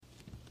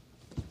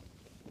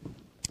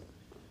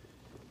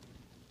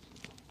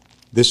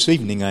This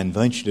evening, I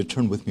invite you to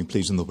turn with me,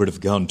 please, in the Word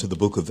of God to the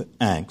book of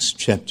Acts,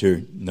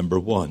 chapter number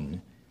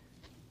 1.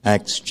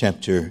 Acts,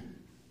 chapter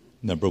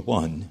number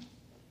 1.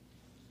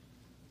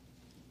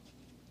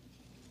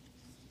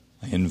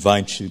 I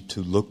invite you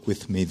to look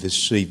with me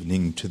this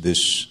evening to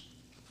this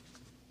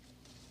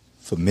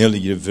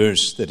familiar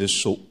verse that has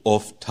so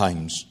oft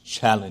times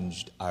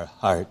challenged our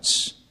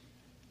hearts.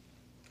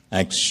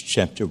 Acts,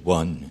 chapter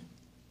 1,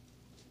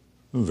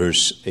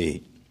 verse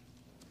 8.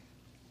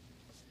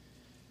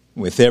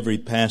 With every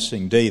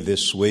passing day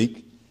this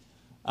week,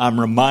 I'm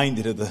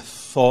reminded of the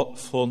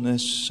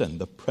thoughtfulness and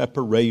the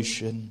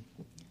preparation.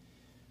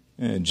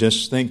 And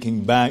just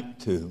thinking back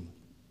to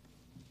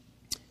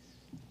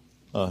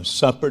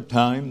supper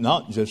time,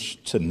 not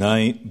just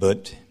tonight,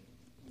 but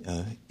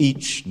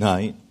each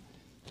night,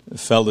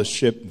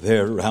 fellowship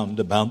there round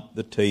about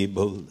the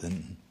table.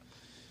 And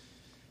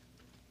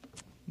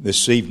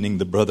this evening,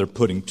 the brother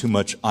putting too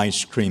much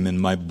ice cream in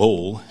my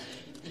bowl.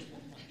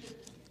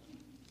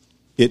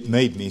 It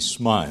made me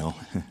smile.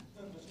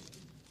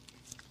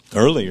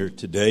 Earlier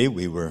today,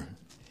 we were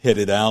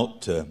headed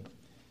out to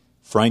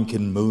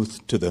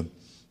Frankenmuth to the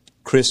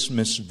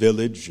Christmas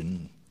village,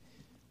 and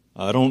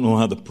I don't know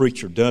how the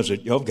preacher does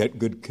it. Y'all got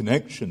good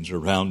connections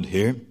around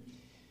here.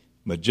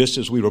 But just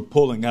as we were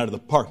pulling out of the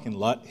parking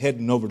lot,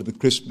 heading over to the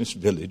Christmas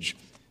village,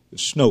 the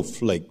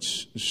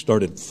snowflakes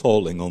started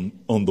falling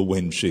on the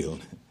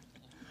windshield.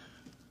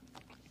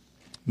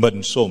 But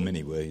in so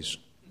many ways,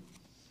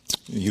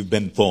 you've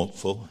been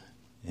thoughtful.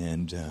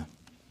 And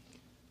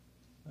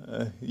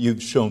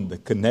you've shown the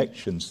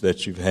connections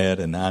that you've had,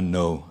 and I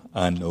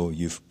know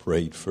you've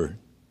prayed for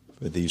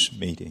these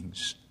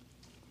meetings.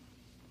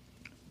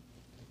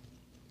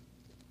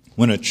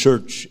 When a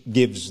church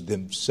gives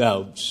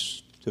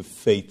themselves to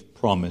faith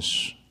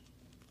promise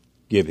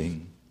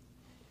giving,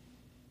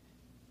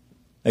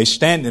 they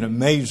stand in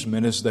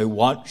amazement as they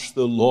watch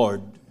the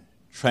Lord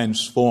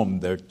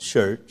transform their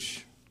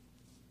church,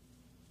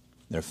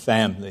 their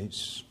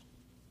families,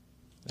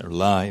 their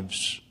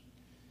lives.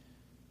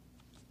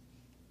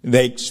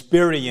 They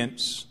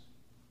experience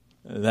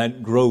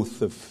that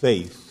growth of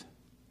faith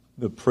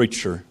the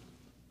preacher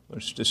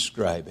was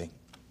describing.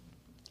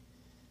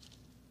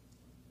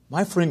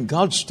 My friend,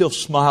 God still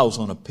smiles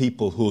on a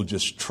people who will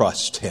just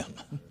trust Him.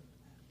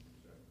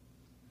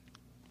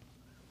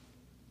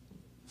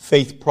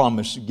 Faith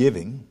promise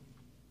giving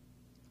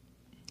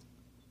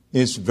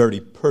is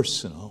very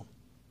personal.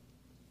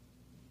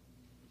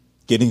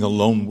 Getting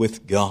alone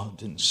with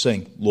God and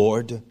saying,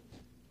 Lord,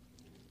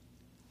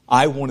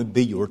 I want to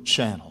be your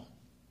channel.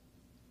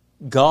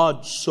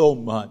 God so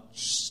much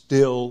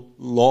still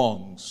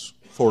longs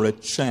for a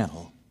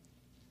channel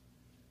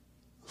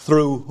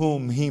through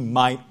whom He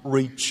might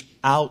reach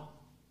out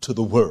to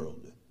the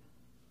world.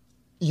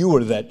 You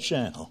are that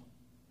channel.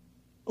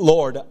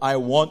 Lord, I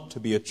want to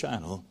be a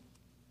channel.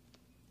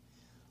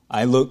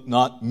 I look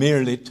not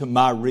merely to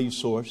my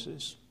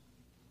resources.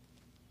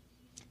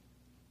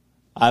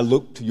 I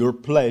look to your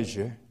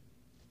pleasure,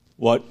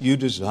 what you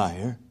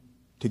desire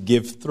to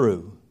give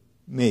through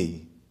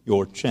me,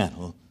 your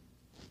channel.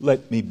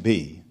 Let me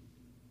be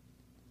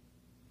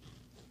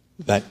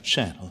that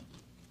channel.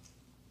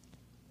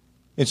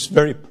 It's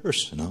very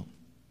personal.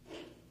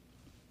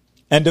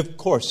 And of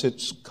course,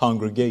 it's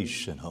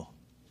congregational.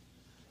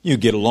 You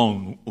get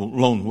alone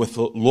with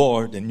the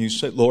Lord and you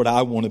say, Lord,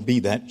 I want to be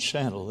that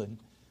channel. And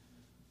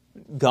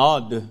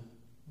God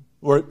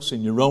works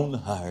in your own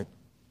heart.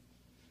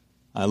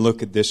 I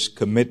look at this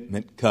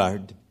commitment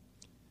card.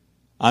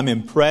 I'm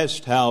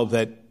impressed how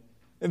that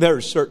there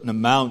are certain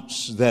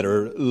amounts that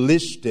are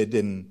listed,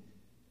 and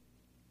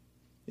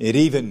it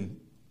even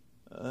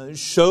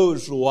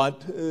shows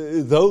what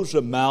those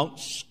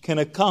amounts can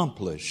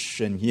accomplish.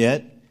 And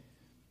yet,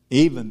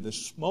 even the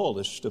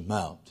smallest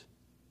amount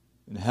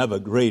can have a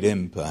great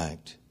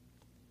impact.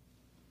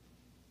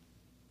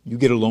 You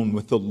get alone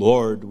with the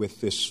Lord with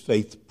this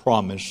faith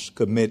promise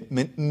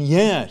commitment. And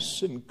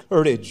yes,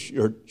 encourage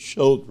your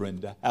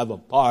children to have a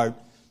part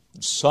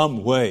in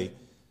some way.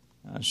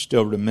 I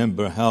still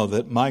remember how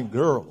that my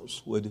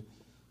girls would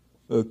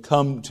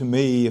come to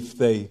me if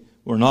they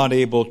were not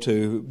able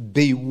to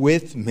be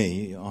with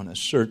me on a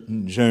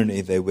certain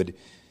journey. They would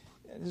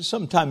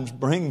sometimes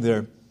bring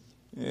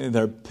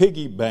their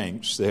piggy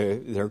banks,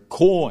 their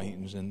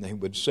coins, and they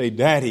would say,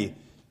 Daddy,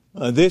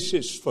 this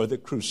is for the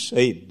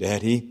crusade,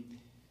 Daddy.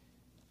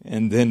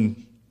 And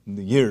then in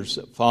the years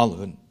that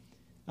followed,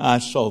 I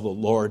saw the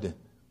Lord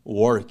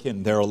work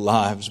in their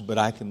lives, but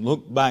I can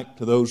look back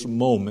to those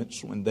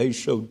moments when they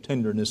showed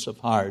tenderness of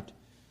heart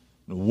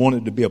and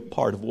wanted to be a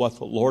part of what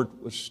the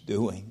Lord was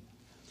doing.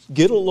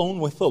 Get alone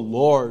with the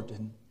Lord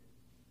and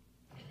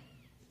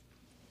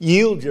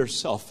yield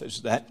yourself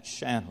as that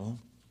channel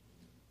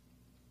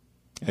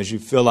as you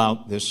fill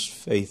out this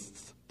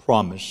faith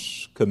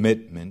promise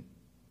commitment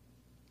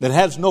that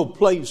has no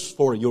place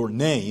for your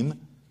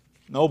name.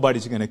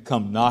 Nobody's going to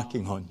come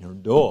knocking on your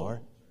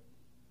door.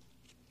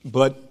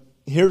 But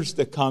here's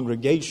the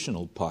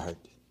congregational part.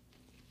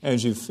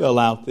 As you fill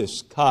out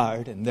this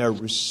card and they're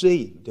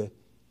received.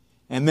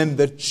 And then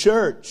the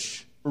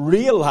church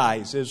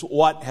realizes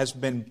what has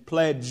been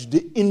pledged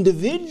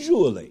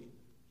individually,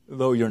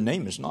 though your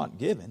name is not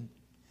given,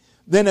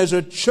 then as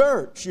a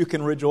church you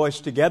can rejoice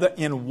together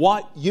in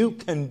what you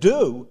can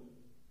do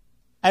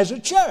as a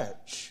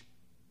church.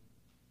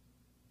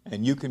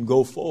 And you can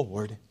go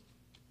forward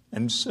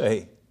and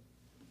say,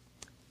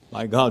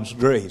 by God's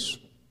grace,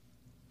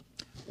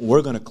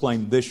 we're going to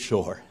claim this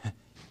shore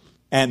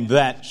and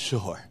that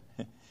shore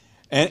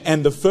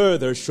and the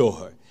further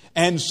shore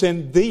and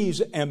send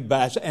these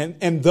ambassadors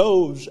and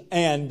those.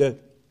 And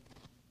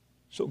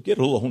so get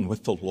alone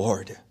with the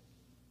Lord.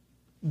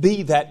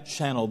 Be that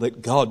channel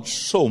that God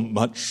so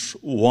much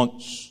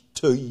wants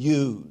to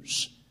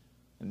use.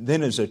 And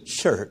then as a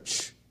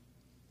church,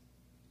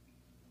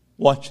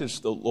 watch as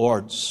the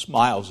Lord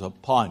smiles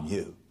upon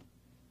you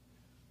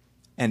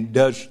and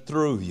does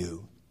through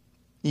you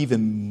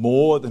even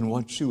more than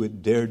what you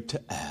had dared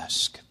to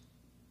ask.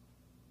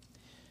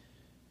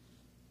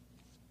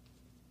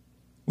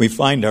 We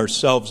find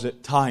ourselves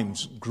at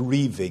times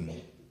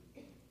grieving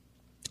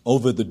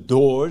over the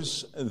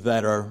doors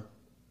that are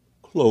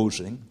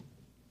closing.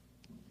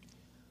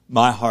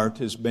 My heart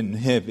has been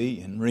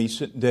heavy in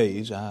recent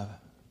days. I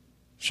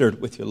shared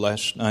it with you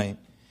last night.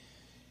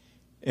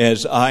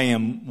 As I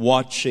am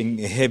watching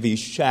heavy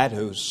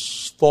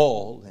shadows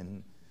fall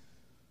in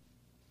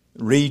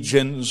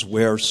regions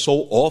where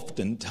so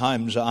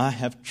oftentimes I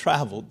have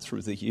traveled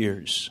through the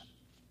years.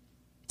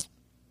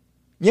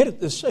 Yet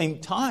at the same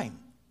time,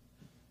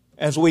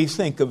 as we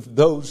think of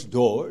those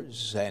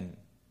doors, and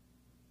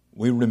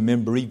we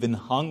remember even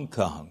Hong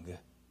Kong,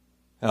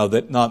 how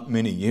that not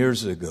many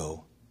years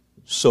ago,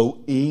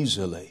 so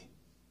easily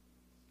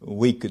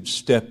we could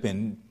step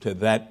into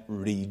that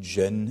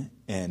region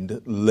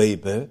and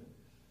labor.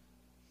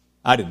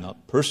 I did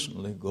not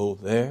personally go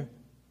there,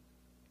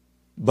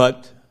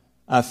 but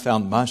I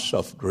found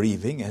myself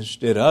grieving, as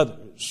did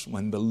others,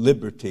 when the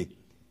liberty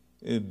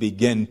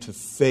began to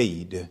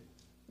fade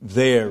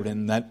there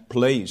in that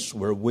place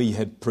where we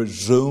had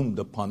presumed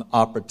upon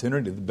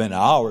opportunity that had been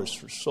ours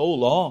for so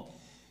long.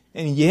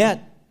 And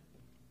yet,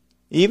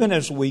 even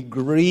as we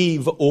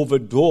grieve over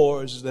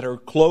doors that are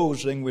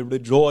closing, we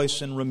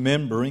rejoice in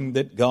remembering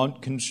that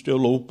God can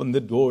still open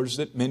the doors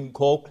that men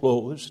call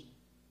closed.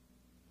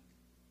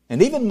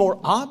 And even more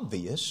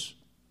obvious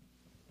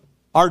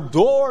are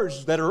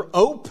doors that are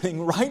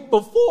opening right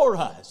before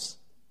us.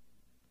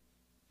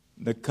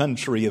 The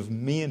country of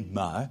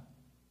Myanmar,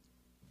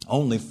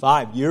 only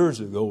 5 years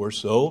ago or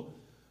so,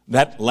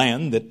 that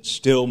land that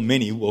still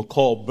many will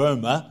call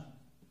Burma,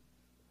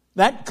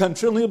 that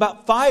country only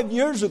about 5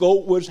 years ago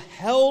was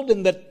held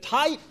in the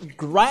tight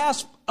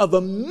grasp of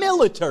a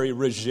military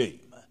regime.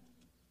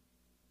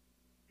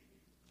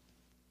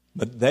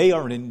 But they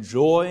are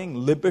enjoying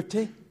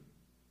liberty,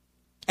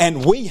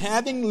 and we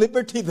having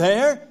liberty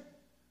there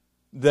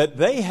that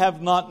they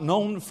have not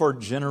known for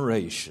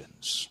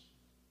generations.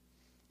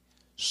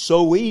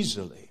 So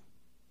easily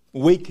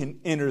we can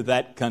enter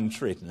that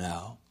country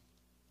now.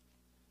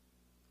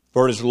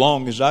 For as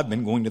long as I've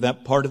been going to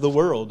that part of the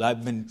world,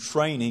 I've been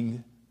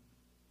training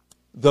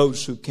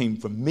those who came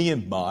from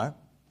Myanmar,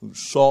 who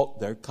sought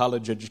their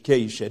college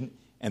education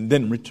and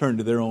then returned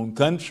to their own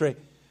country.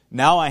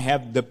 Now I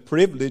have the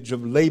privilege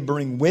of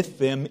laboring with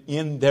them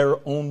in their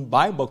own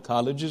Bible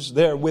colleges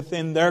there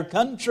within their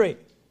country.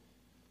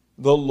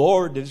 The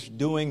Lord is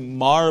doing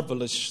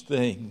marvelous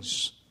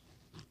things.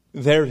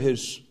 There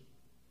is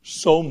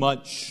so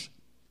much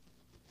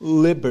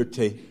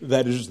liberty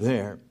that is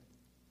there.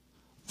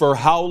 For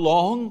how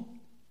long?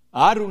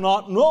 I do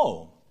not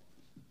know.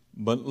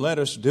 But let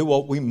us do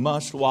what we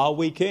must while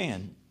we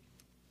can.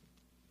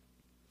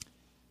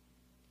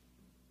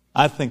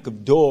 I think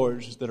of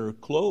doors that are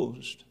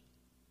closed,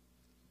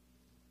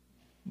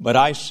 but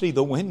I see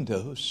the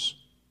windows.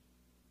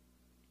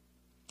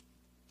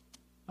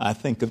 I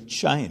think of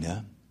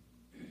China.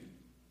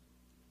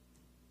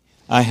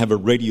 I have a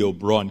radio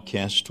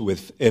broadcast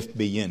with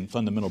FBN,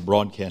 Fundamental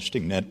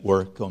Broadcasting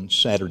Network, on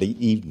Saturday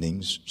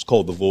evenings. It's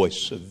called The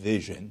Voice of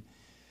Vision.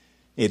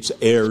 It's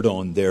aired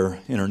on their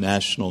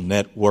international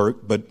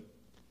network, but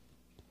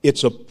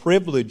it's a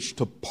privilege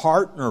to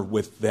partner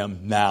with them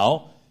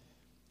now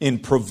in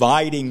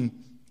providing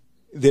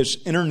this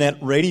internet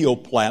radio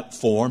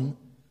platform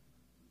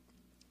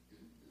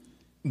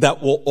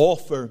that will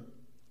offer,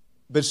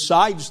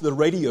 besides the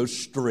radio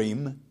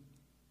stream,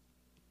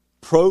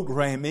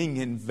 programming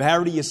in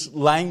various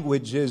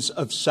languages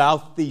of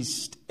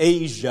Southeast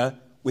Asia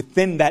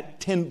within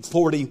that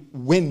 1040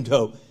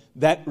 window,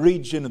 that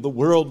region of the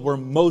world where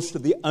most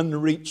of the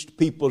unreached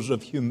peoples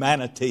of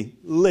humanity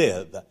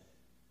live.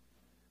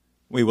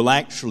 We will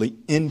actually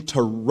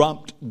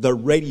interrupt the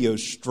radio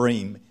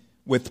stream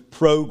with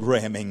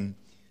programming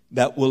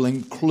that will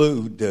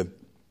include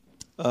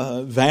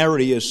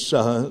various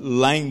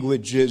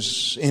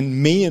languages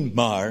in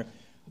Myanmar,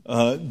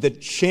 the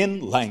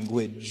Chin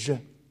language,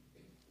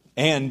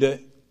 and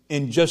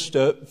in just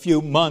a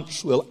few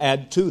months we'll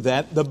add to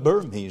that the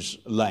Burmese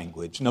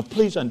language. Now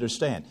please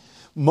understand,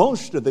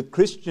 most of the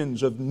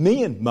Christians of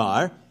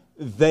Myanmar,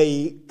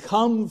 they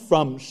come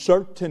from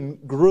certain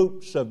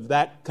groups of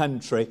that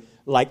country,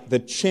 like the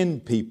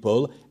Chin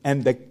people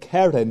and the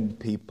Karen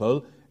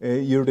people.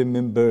 You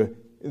remember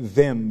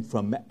them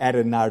from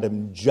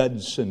Adoniram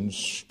Judson's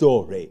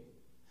story.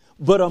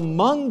 But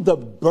among the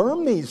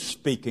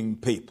Burmese-speaking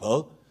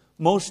people,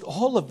 most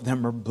all of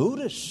them are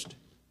Buddhist.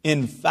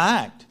 In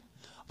fact,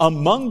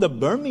 among the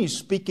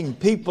Burmese-speaking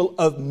people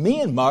of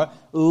Myanmar,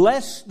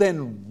 less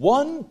than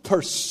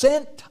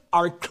 1%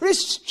 are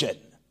Christian.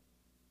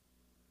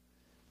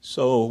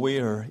 So we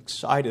are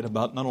excited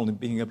about not only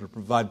being able to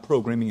provide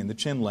programming in the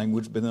Chin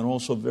language, but then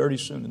also very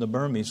soon in the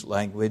Burmese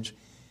language.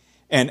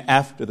 And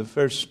after the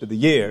first of the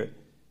year,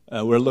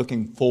 we're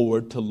looking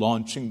forward to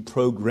launching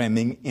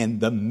programming in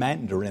the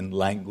Mandarin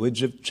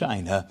language of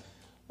China,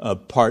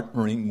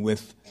 partnering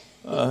with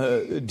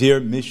dear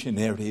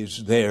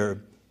missionaries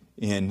there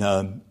in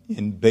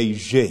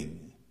Beijing.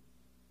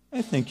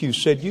 I think you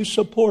said you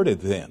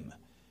supported them.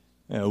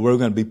 We're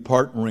going to be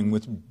partnering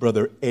with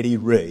Brother Eddie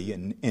Ray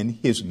in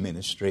his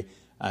ministry.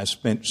 I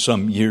spent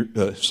some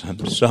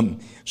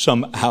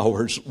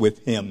hours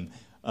with him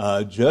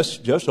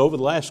just over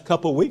the last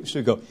couple of weeks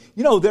ago.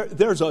 You know,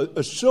 there's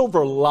a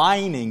silver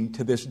lining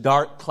to this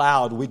dark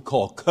cloud we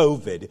call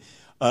COVID.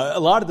 A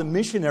lot of the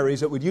missionaries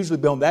that would usually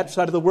be on that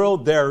side of the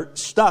world, they're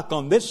stuck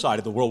on this side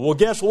of the world. Well,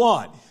 guess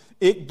what?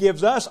 It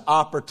gives us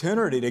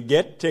opportunity to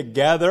get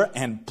together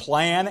and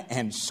plan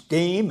and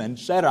scheme and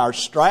set our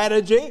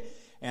strategy.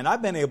 And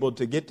I've been able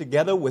to get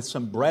together with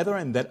some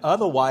brethren that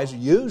otherwise,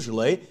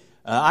 usually,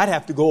 I'd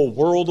have to go a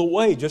world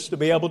away just to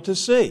be able to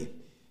see.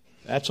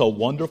 That's a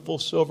wonderful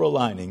silver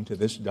lining to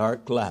this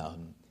dark cloud.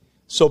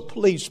 So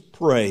please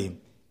pray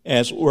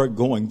as we're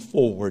going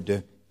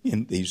forward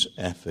in these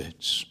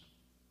efforts.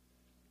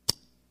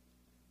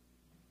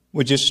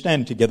 Would you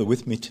stand together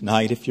with me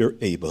tonight if you're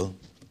able?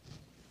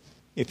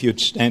 If you'd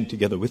stand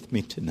together with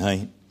me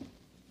tonight.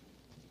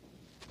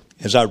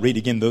 As I read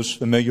again those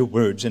familiar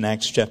words in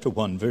Acts chapter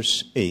 1,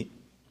 verse 8.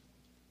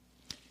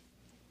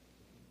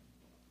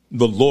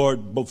 The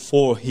Lord,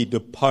 before he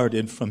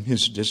departed from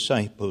his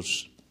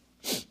disciples,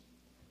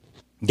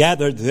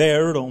 gathered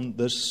there on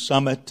the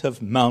summit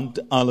of Mount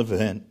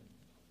Olivet.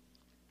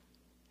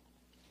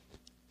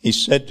 He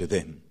said to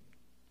them,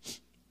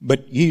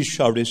 But ye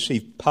shall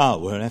receive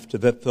power after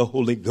that the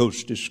Holy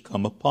Ghost is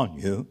come upon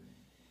you,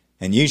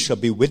 and ye shall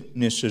be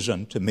witnesses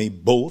unto me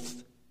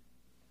both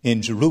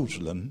in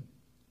Jerusalem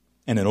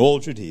and in all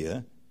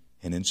Judea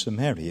and in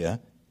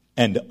Samaria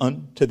and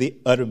unto the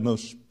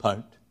uttermost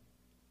part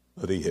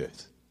of the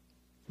earth.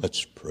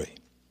 Let's pray.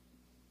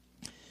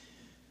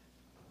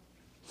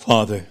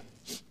 Father,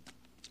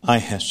 I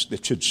ask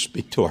that you'd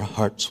speak to our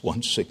hearts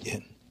once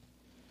again.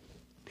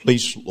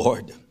 Please,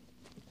 Lord,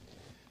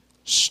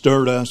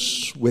 stir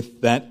us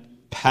with that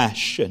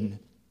passion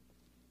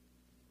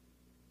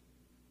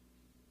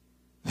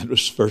that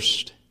was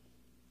first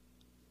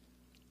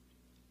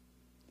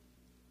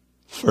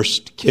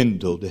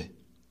kindled in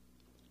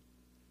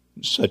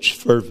such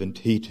fervent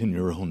heat in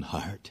your own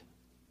heart.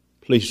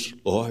 Please,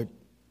 Lord,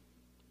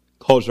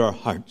 cause our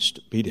hearts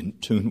to beat in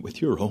tune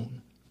with your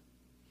own.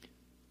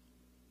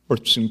 For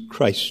it's in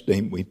Christ's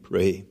name we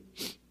pray.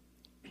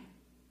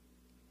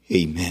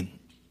 Amen.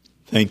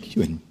 Thank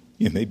you, and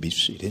you may be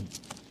seated.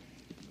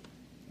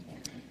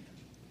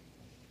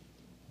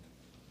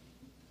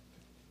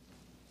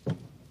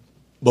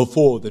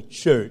 Before the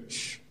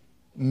church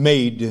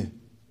made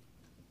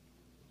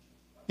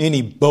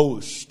any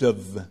boast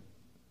of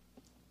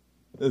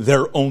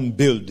their own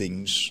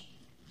buildings,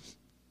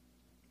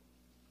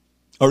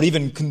 or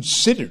even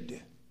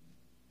considered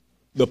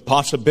the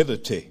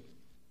possibility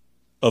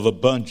of a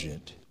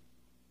budget,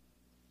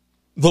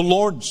 the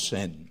Lord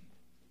said,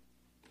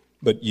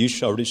 But ye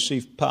shall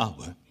receive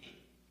power.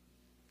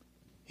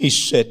 He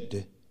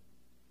said,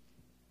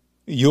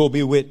 You'll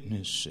be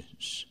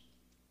witnesses,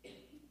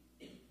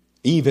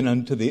 even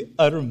unto the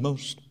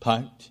uttermost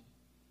part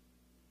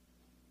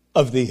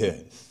of the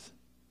earth.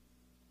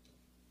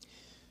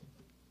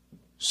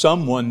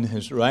 Someone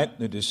has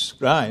rightly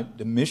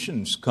described a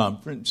missions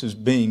conference as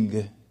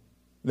being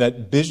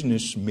that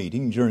business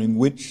meeting during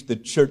which the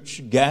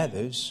church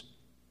gathers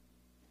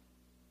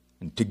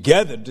and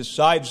together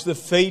decides the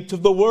fate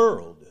of the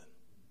world.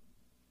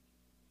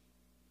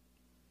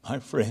 My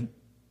friend,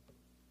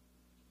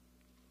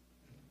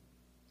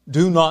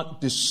 do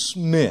not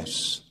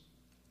dismiss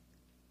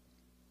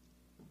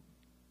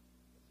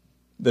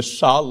the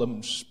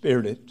solemn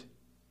spirit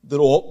that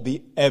ought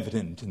be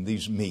evident in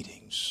these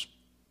meetings.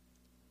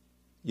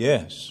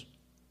 Yes,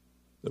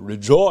 the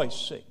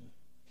rejoicing,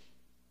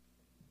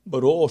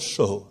 but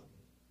also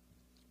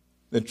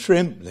the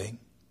trembling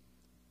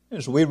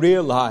as we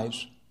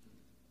realize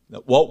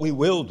that what we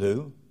will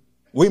do,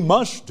 we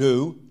must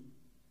do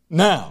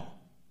now,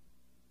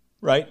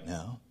 right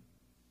now.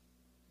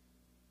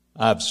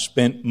 I've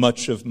spent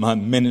much of my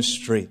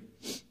ministry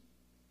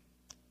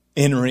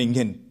entering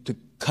into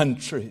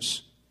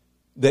countries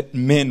that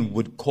men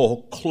would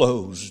call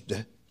closed,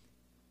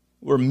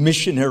 where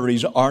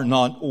missionaries are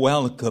not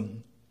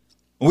welcome.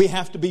 We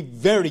have to be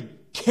very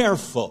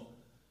careful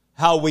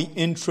how we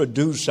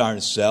introduce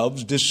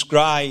ourselves,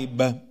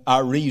 describe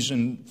our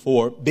reason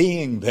for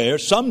being there.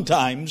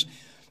 Sometimes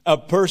a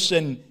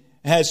person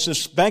has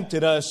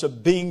suspected us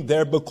of being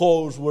there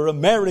because we're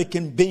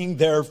American, being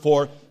there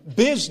for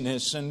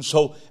business. And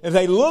so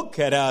they look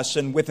at us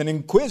and with an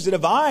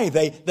inquisitive eye,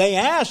 they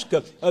ask,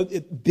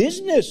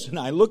 business? And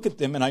I look at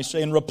them and I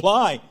say in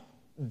reply,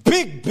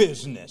 big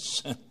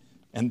business.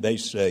 And they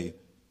say,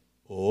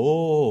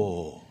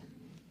 oh,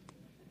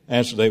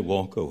 as they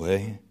walk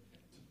away.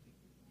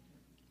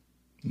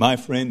 My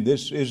friend,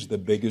 this is the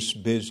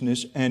biggest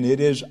business, and it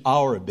is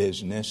our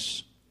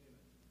business.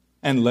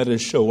 And let us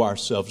show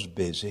ourselves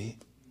busy.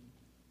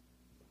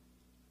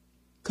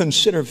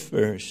 Consider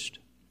first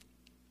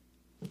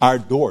our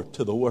door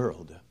to the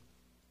world.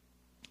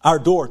 Our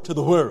door to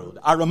the world.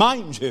 I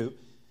remind you,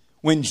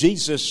 when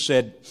Jesus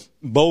said,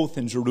 both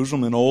in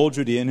Jerusalem and all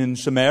Judea and in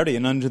Samaria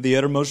and unto the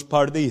uttermost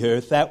part of the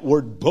earth, that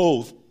word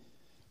both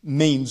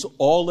means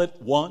all at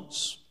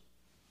once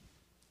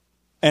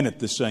and at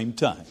the same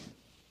time.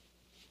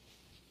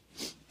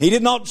 He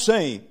did not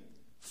say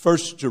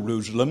first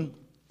Jerusalem,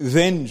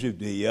 then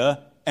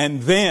Judea,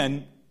 and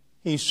then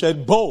he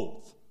said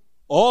both,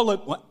 all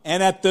at once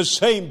and at the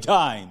same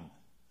time.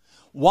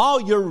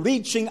 While you're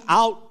reaching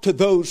out to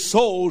those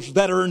souls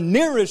that are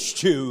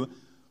nearest you,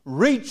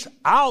 reach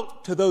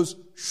out to those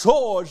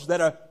shores that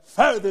are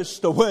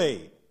furthest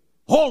away,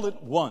 all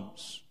at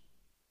once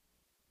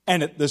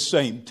and at the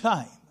same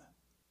time.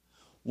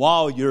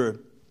 While you're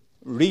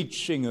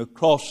reaching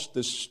across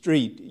the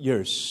street,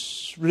 you're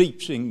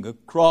reaching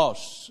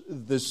across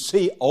the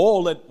sea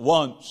all at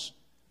once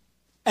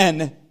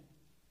and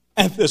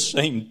at the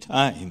same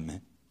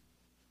time.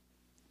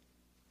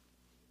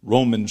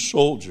 Roman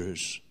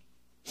soldiers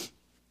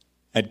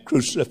had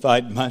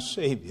crucified my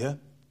Savior,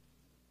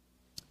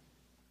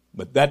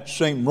 but that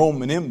same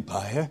Roman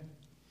Empire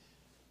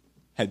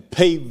had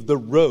paved the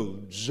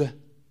roads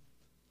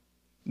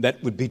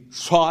that would be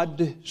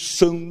trod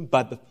soon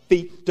by the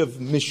feet of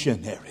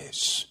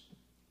missionaries.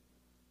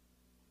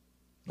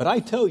 But I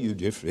tell you,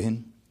 dear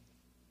friend,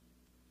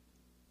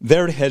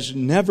 there has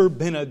never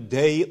been a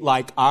day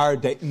like our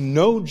day.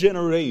 No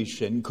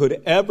generation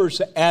could ever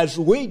say, as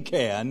we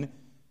can.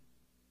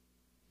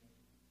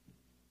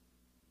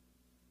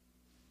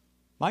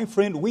 My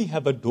friend, we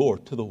have a door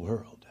to the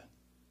world.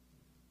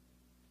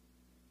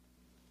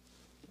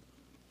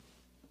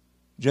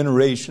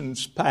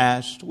 Generations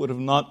past would have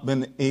not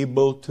been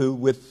able to,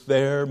 with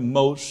their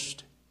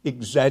most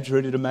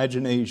exaggerated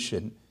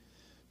imagination,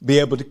 be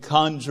able to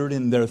conjure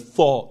in their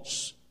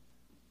thoughts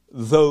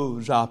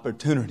those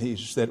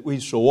opportunities that we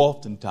so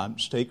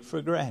oftentimes take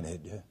for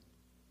granted.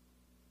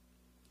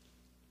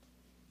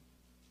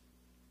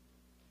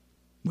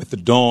 With the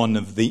dawn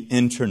of the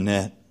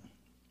internet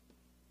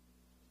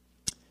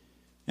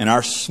and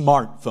our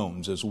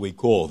smartphones, as we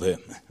call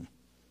them,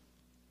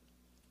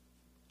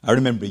 I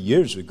remember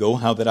years ago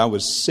how that I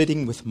was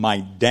sitting with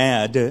my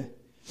dad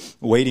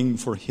waiting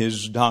for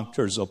his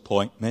doctor's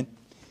appointment.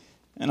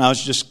 And I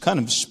was just kind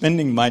of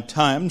spending my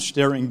time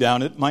staring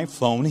down at my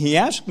phone. He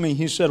asked me,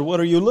 he said, "What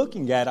are you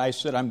looking at?" I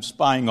said, "I'm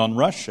spying on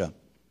Russia."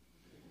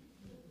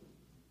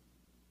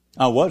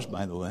 I was,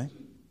 by the way.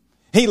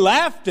 He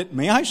laughed at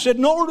me. I said,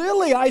 "No,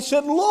 really." I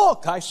said,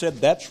 "Look." I said,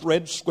 "That's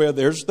Red Square.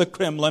 There's the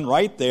Kremlin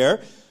right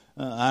there."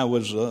 I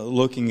was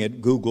looking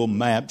at Google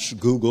Maps,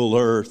 Google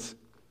Earth.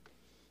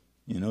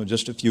 You know,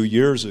 just a few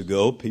years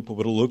ago, people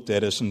would have looked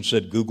at us and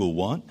said, "Google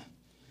what?"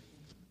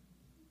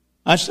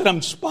 I said,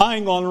 "I'm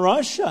spying on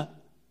Russia."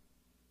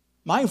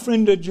 My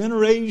friend, a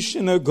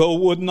generation ago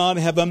would not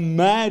have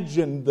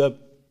imagined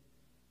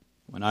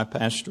when I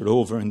pastored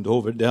over in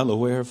Dover,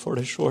 Delaware for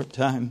a short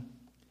time,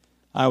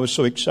 I was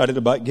so excited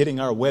about getting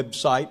our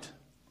website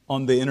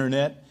on the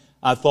internet.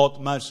 I thought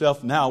to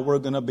myself, now we're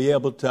going to be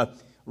able to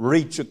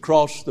reach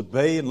across the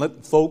bay and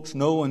let folks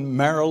know in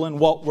Maryland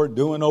what we're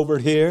doing over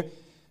here.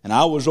 And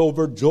I was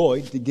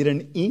overjoyed to get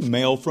an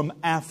email from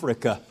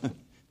Africa.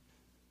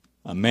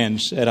 A man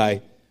said,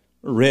 "I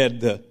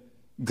read the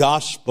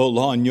gospel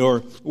on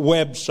your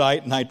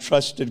website and I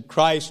trusted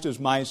Christ as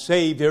my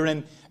Savior."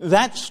 And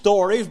that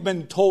story has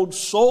been told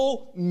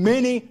so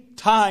many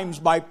times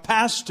by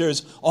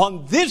pastors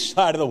on this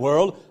side of the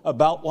world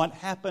about what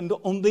happened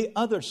on the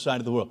other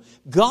side of the world.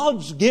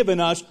 God's given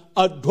us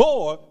a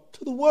door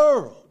to the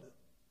world.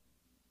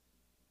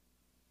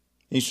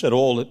 He said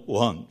all at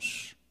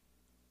once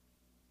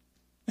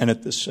and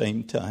at the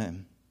same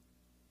time.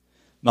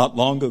 Not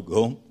long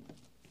ago,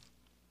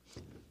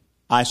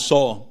 I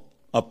saw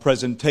a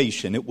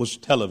presentation. It was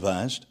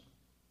televised.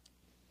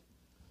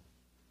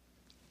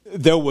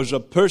 There was a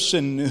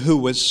person who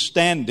was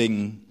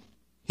standing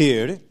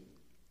here,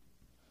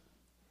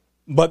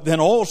 but then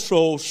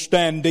also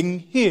standing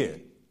here.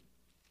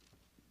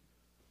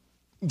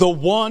 The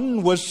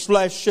one was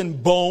flesh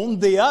and bone,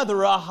 the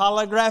other a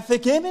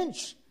holographic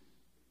image.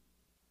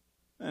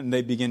 And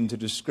they begin to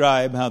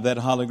describe how that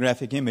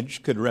holographic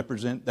image could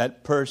represent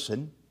that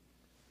person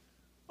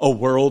a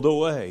world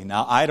away.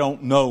 Now, I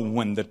don't know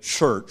when the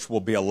church will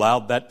be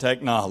allowed that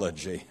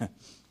technology.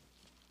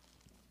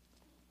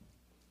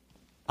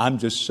 I'm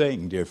just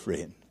saying, dear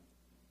friend,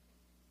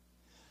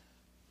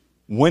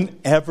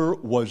 whenever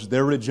was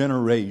there a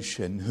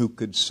generation who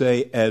could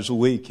say, as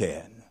we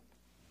can,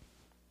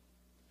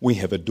 we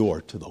have a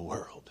door to the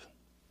world?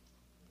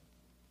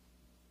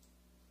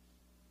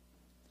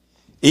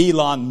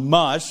 Elon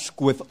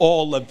Musk, with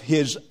all of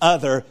his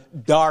other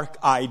dark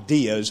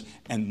ideas,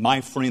 and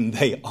my friend,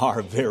 they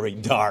are very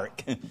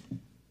dark.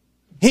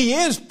 He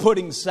is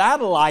putting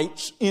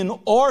satellites in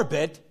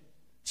orbit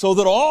so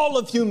that all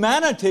of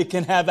humanity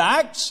can have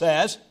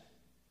access.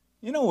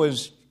 You know,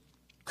 as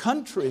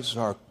countries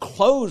are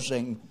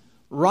closing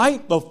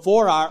right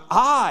before our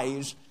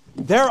eyes,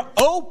 they're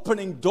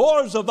opening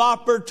doors of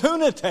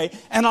opportunity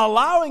and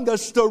allowing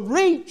us to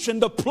reach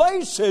into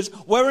places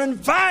where, in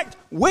fact,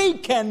 we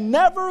can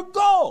never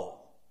go.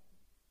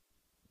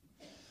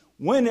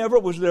 Whenever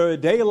was there a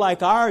day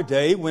like our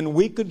day when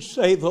we could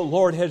say the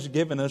Lord has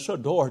given us a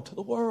door to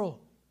the world?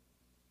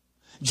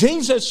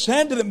 Jesus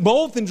said to them,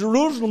 both in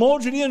Jerusalem, all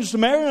Judea and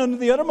Samaria, and unto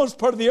the uttermost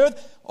part of the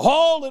earth,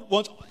 all at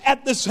once,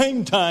 at the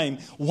same time,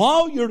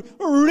 while you're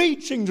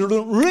reaching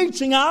Jerusalem,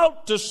 reaching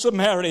out to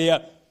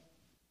Samaria,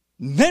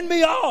 then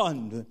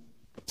beyond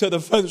to the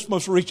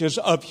furthest reaches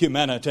of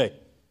humanity.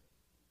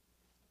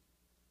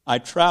 I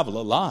travel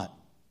a lot.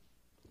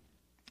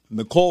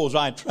 Because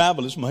I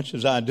travel as much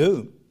as I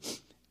do,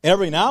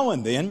 every now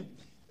and then,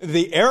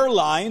 the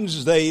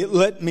airlines, they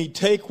let me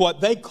take what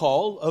they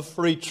call a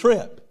free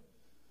trip.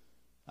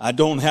 I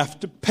don't have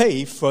to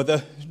pay for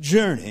the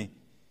journey.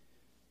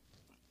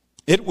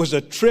 It was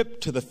a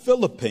trip to the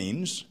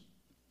Philippines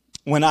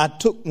when I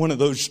took one of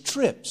those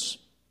trips.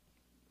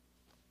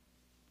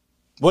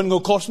 Wasn't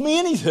going to cost me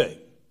anything.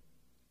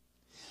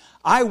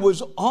 I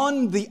was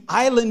on the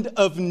island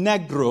of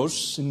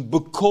Negros in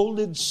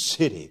Bacolod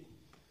City.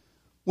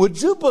 Would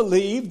you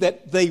believe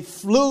that they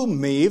flew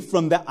me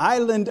from the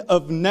island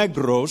of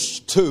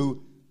Negros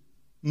to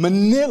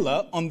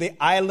Manila on the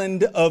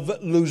island of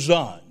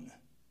Luzon?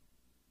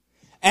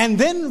 And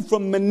then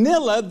from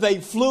Manila, they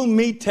flew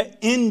me to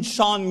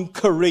Incheon,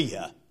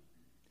 Korea.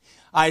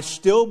 I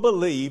still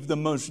believe the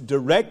most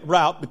direct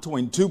route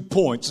between 2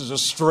 points is a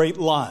straight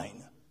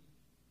line.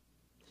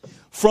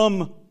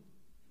 From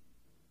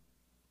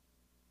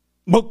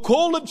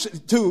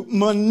Bacolod to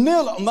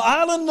Manila, on the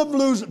island of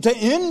Luzon, to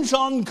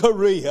Incheon,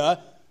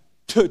 Korea,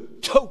 to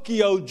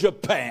Tokyo,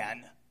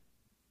 Japan.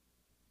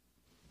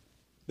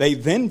 They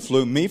then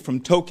flew me from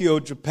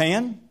Tokyo,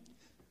 Japan,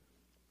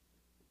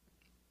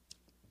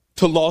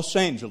 to Los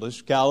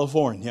Angeles,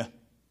 California.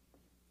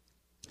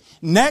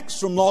 Next,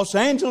 from Los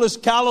Angeles,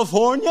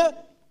 California,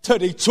 to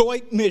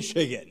Detroit,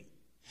 Michigan.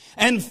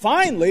 And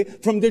finally,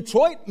 from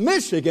Detroit,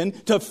 Michigan,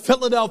 to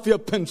Philadelphia,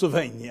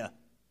 Pennsylvania.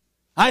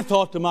 I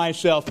thought to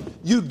myself,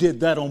 you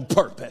did that on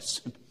purpose.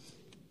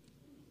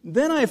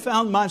 Then I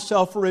found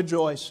myself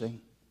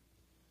rejoicing.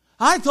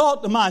 I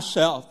thought to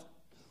myself,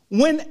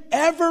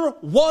 whenever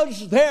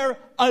was there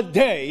a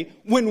day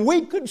when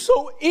we could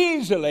so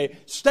easily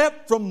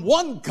step from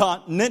one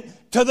continent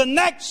to the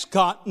next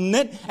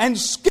continent and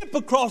skip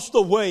across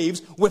the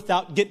waves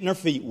without getting our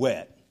feet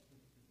wet?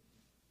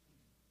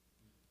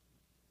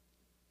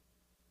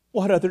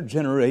 What other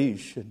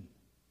generation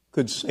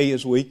could say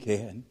as we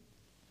can,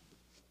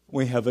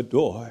 we have a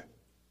door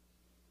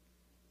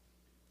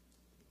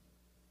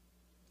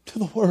to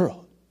the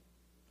world?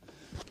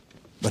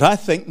 But I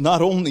think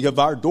not only of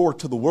our door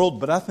to the world,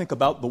 but I think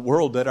about the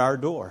world at our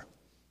door.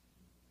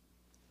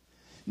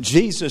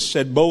 Jesus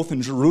said both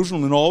in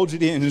Jerusalem and all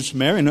Judea and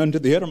Samaria and unto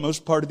the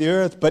uttermost part of the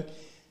earth. But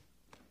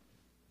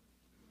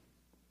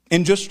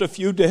in just a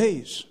few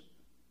days,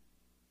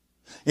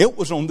 it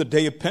was on the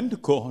day of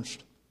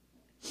Pentecost.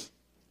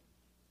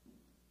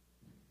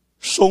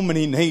 So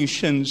many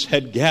nations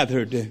had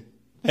gathered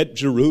at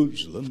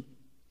Jerusalem.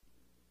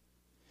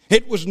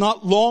 It was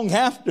not long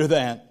after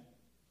that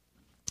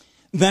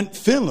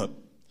Philip,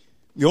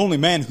 the only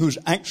man who's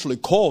actually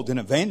called an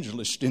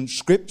evangelist in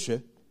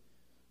Scripture,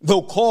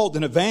 though called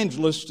an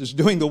evangelist, is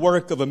doing the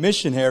work of a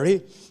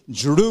missionary.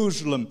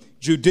 Jerusalem,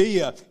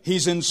 Judea,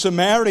 he's in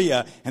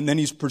Samaria, and then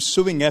he's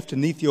pursuing after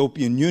an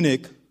Ethiopian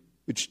eunuch,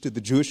 which to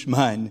the Jewish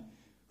mind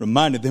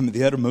reminded them of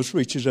the uttermost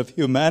reaches of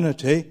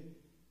humanity.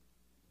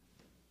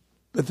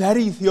 But that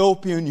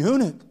Ethiopian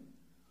eunuch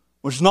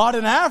was not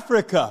in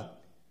Africa.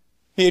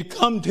 He had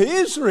come to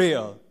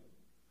Israel.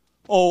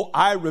 Oh,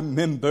 I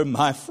remember,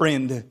 my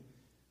friend,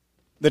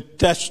 the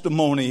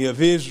testimony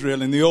of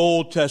Israel in the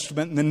Old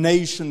Testament and the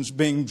nations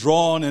being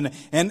drawn. And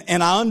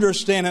I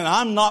understand, and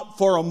I'm not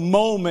for a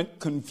moment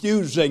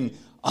confusing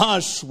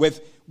us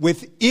with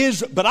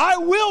Israel. But I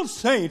will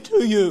say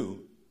to you,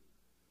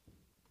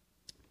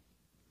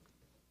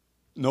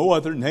 no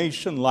other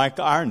nation like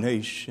our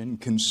nation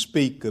can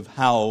speak of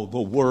how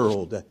the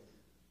world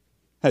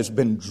has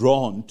been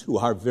drawn to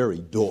our very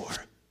door.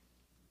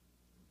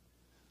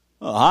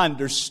 I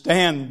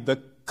understand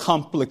the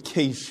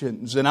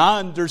complications, and I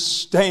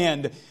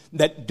understand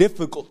that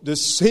difficult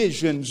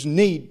decisions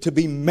need to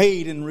be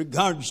made in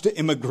regards to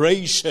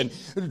immigration.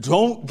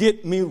 Don't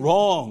get me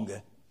wrong,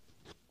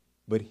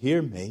 but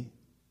hear me.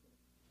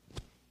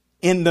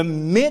 in the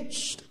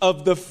midst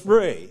of the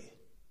fray,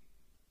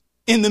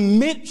 in the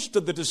midst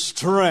of the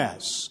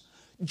distress,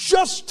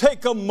 just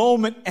take a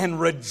moment and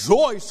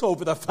rejoice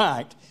over the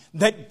fact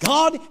that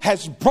God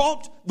has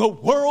brought the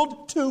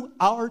world to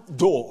our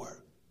door.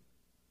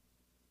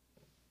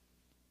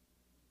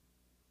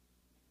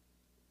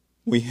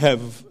 We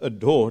have a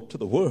door to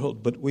the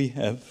world, but we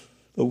have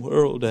the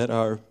world at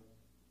our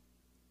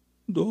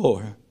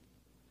door.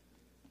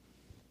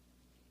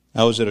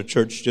 I was at a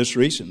church just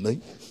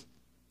recently.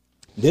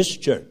 This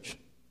church.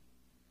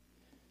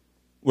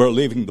 We're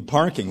leaving the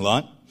parking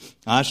lot.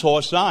 I saw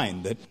a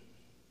sign that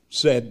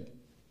said,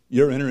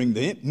 "You're entering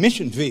the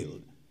mission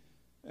field."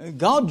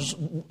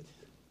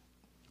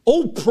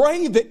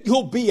 Pray that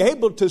you'll be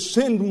able to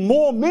send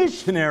more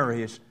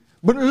missionaries.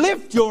 But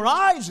lift your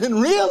eyes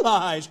and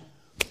realize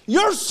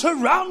you're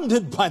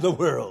surrounded by the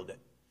world.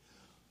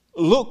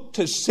 Look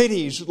to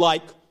cities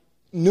like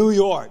New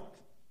York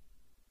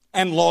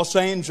and Los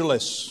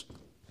Angeles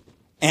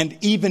and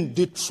even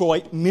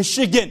Detroit,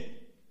 Michigan,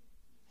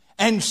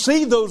 and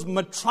see those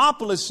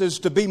metropolises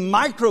to be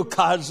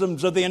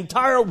microcosms of the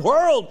entire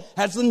world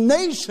as the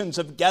nations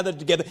have gathered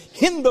together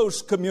in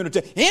those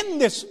communities, in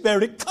this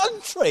very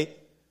country.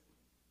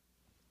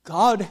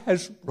 God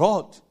has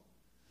brought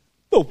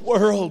the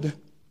world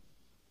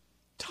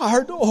to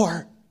our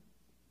door.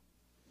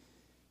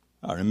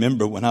 I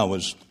remember when I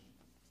was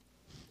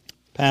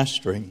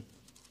pastoring,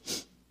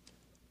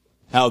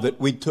 how that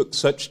we took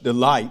such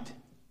delight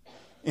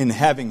in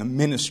having a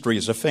ministry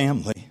as a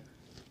family.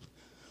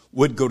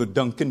 We'd go to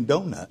Dunkin'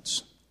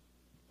 Donuts.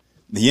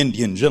 The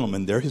Indian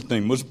gentleman there, his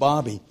name was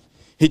Bobby.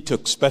 He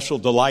took special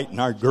delight in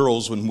our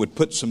girls when we'd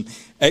put some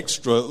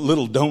extra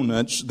little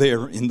donuts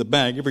there in the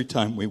bag every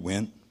time we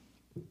went.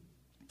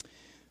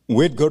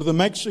 We'd go to the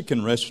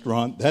Mexican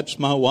restaurant. That's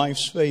my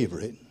wife's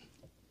favorite.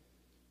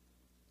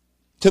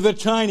 To the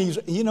Chinese.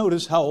 You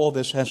notice how all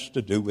this has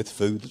to do with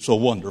food. It's a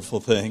wonderful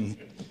thing.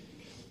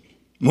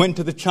 Went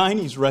to the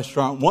Chinese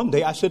restaurant one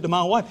day. I said to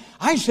my wife,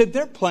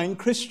 they're playing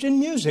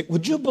Christian music.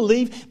 Would you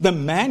believe the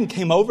man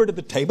came over to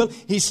the table?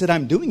 He said,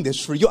 "I'm doing this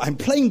for you. I'm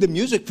playing the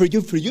music for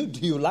you.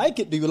 Do you like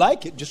it? Do you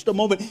like it?" Just a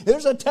moment.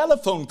 There's a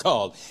telephone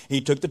call. He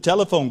took the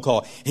telephone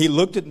call. He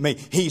looked at me.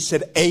 He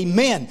said,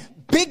 "Amen.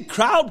 Big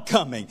crowd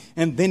coming."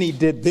 And then he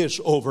did this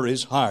over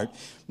his heart.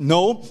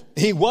 No,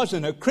 he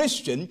wasn't a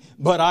Christian,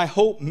 but I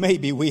hope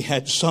maybe we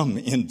had some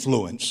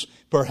influence.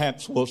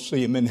 Perhaps we'll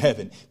see him in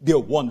heaven. Be a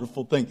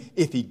wonderful thing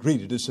if he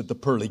greeted us at the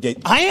pearly gate.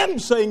 I am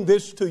saying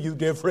this to you,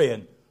 dear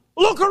friend.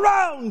 Look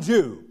around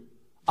you.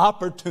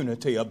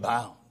 Opportunity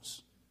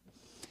abounds.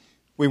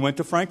 We went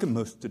to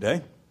Frankenmuth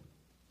today.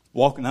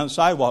 Walking down the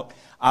sidewalk,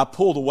 I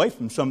pulled away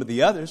from some of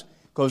the others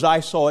because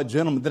I saw a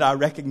gentleman that I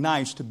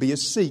recognized to be a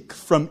Sikh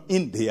from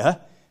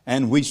India.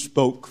 And we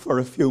spoke for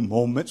a few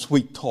moments.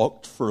 We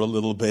talked for a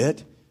little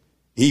bit.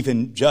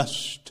 Even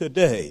just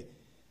today,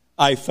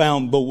 I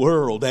found the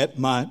world at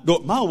my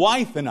door. My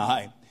wife and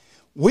I,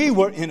 we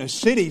were in a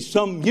city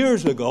some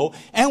years ago,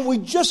 and we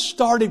just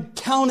started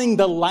counting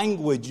the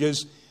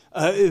languages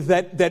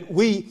that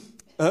we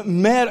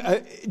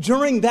met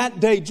during that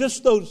day,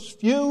 just those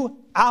few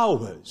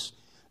hours,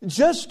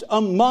 just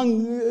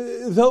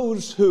among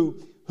those who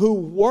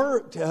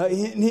worked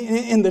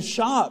in the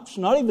shops,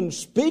 not even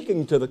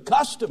speaking to the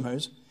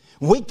customers.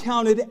 We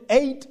counted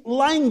 8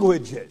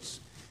 languages.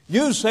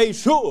 You say,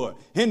 sure,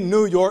 in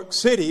New York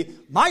City.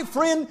 My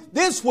friend,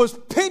 this was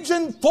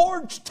Pigeon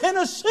Forge,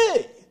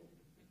 Tennessee.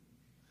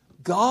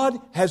 God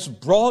has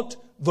brought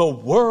the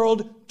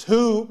world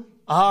to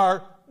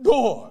our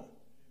door.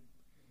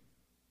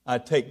 I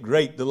take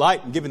great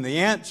delight in giving the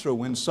answer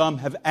when some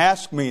have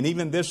asked me, and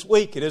even this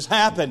week it has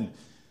happened,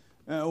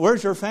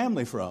 "Where's your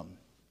family from?"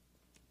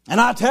 And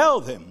I tell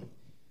them,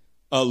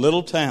 a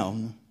little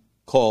town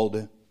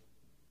called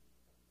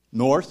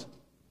North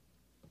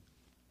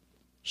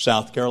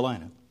South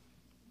Carolina.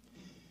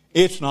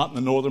 It's not in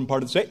the northern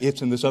part of the state.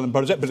 It's in the southern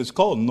part of the state, but it's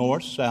called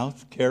North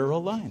South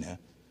Carolina.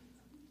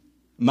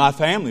 My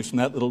family's from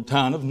that little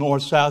town of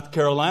North South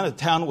Carolina, a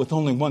town with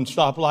only one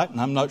stoplight,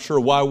 and I'm not sure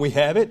why we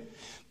have it.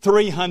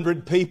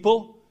 300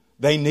 people.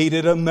 They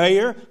needed a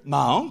mayor.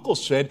 My uncle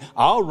said,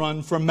 "I'll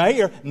run for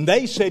mayor." And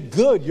they said,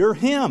 "Good, you're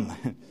him."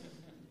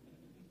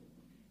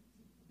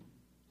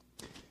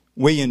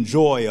 We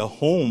enjoy a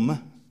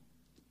home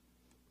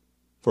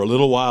for a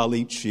little while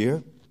each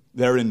year.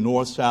 They're in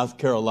North South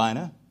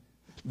Carolina.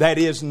 That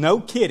is, no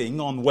kidding,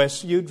 on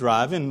Westview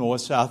Drive in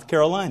North South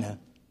Carolina.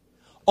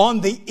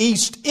 On the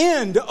east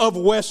end of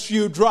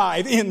Westview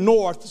Drive in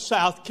North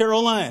South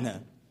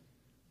Carolina.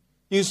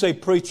 You say,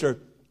 "Preacher,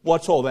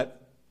 what's all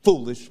that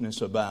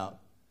foolishness about?"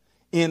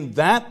 In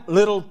that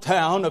little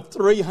town of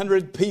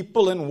 300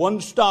 people and one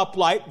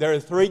stoplight, there are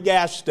 3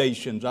 gas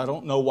stations. I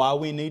don't know why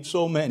we need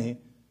so many.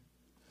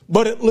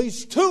 But at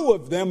least 2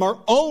 of them are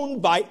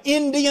owned by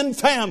Indian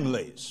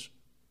families.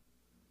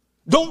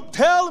 Don't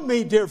tell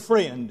me, dear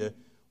friend,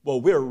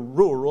 well, we're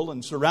rural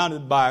and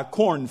surrounded by a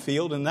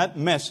cornfield, and that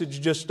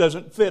message just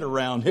doesn't fit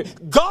around here.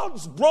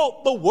 God's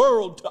brought the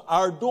world to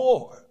our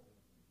door.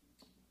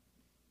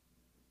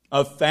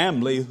 a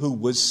family who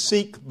was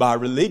Sikh by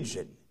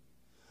religion,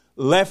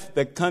 left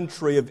the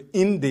country of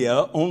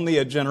India only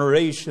a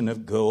generation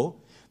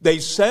ago. They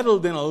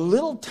settled in a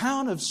little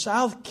town of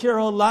South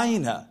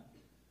Carolina.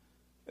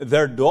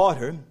 Their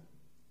daughter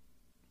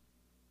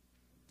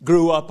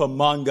grew up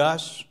among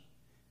us,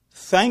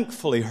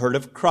 thankfully heard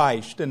of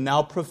Christ, and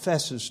now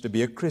professes to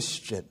be a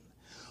Christian.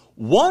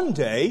 One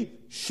day,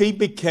 she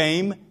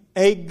became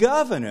a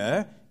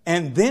governor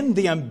and then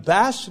the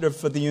ambassador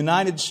for the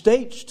United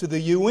States to the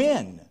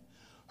UN.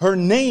 Her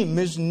name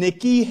is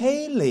Nikki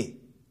Haley.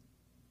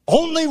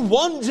 Only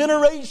one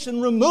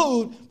generation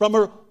removed from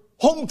her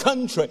home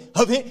country.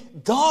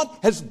 God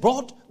has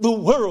brought the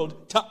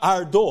world to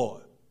our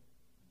door.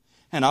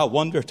 And I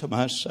wonder to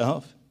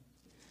myself,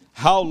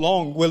 how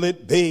long will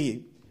it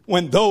be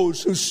when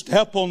those who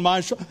step on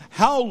my shoulder,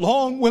 how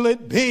long will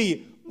it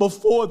be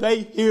before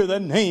they hear the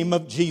name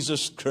of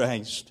Jesus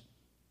Christ?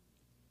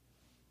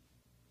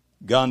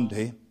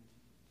 Gandhi,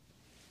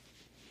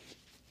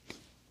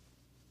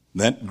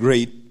 that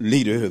great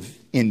leader of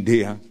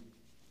India,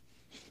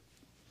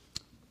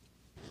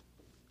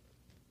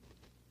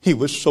 he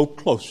was so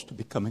close to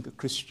becoming a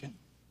Christian.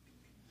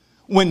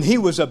 When he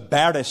was a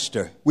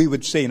barrister, we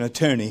would say an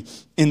attorney,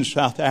 in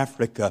South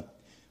Africa,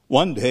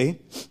 one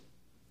day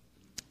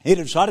he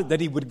decided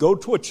that he would go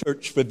to a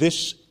church for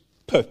this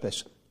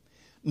purpose.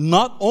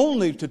 Not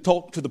only to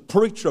talk to the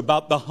preacher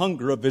about the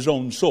hunger of his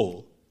own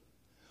soul,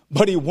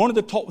 but he wanted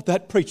to talk with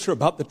that preacher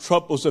about the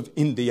troubles of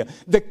India,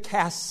 the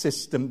caste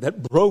system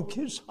that broke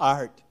his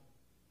heart.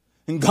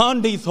 And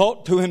Gandhi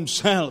thought to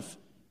himself,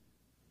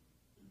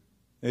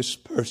 this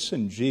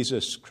person,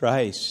 Jesus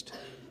Christ,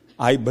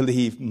 I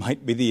believe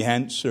might be the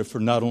answer for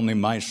not only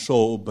my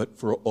soul, but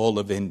for all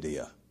of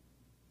India.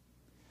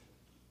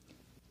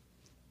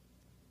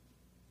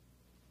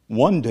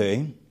 One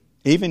day,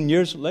 even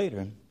years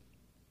later,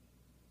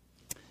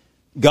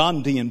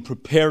 Gandhi, in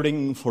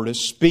preparing for a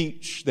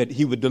speech that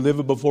he would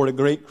deliver before a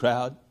great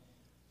crowd,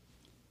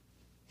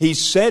 he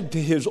said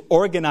to his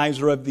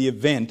organizer of the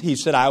event, he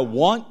said, I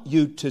want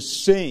you to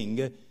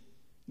sing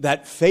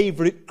that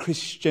favorite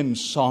Christian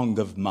song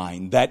of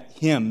mine, that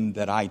hymn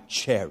that I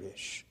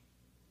cherish.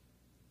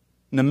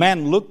 And the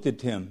man looked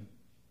at him,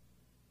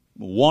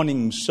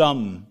 wanting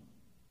some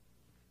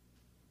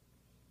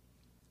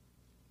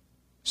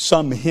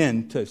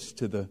hint as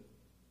to the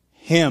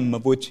hymn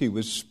of which he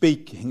was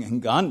speaking.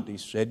 And Gandhi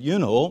said, you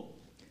know,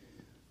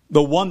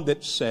 the one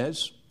that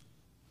says,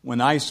 when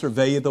I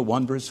survey the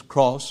wondrous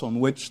cross on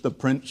which the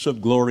Prince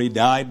of Glory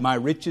died, my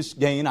richest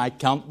gain I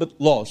count but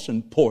loss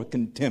and pour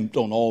contempt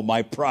on all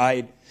my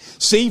pride.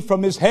 See,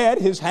 from his head,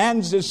 his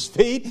hands, his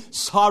feet,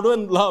 sorrow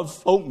and love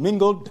flow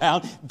mingled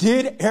down.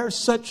 Did e'er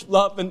such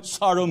love and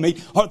sorrow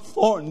meet, or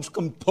thorns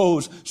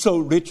compose so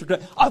rich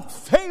a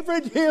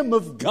favorite hymn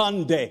of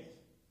Gandhi?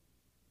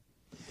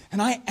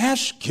 And I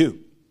ask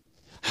you,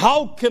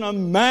 how can a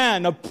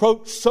man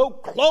approach so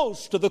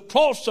close to the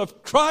cross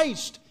of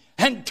Christ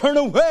and turn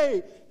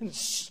away and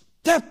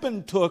step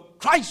into a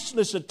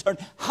Christless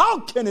eternity? How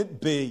can it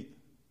be?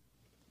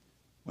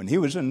 When he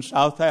was in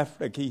South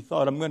Africa, he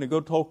thought, I'm going to go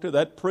talk to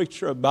that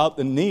preacher about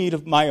the need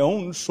of my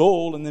own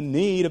soul and the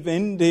need of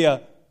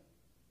India.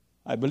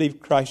 I believe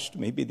Christ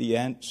may be the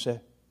answer.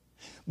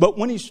 But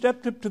when he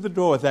stepped up to the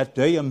door that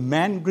day, a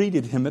man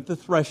greeted him at the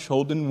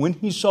threshold, and when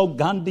he saw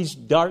Gandhi's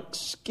dark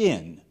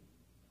skin,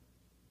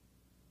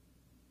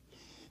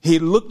 he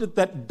looked at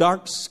that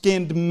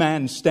dark-skinned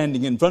man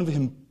standing in front of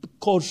him,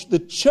 because the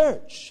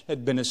church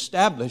had been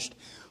established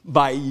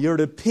by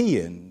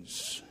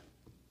Europeans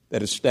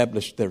that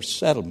established their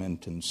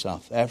settlement in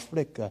South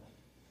Africa.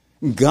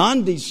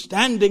 Gandhi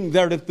standing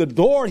there at the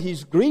door,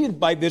 he's greeted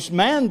by this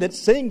man that's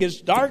seeing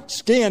his dark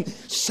skin,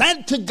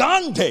 said to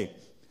Gandhi,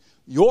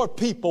 your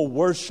people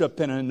worship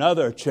in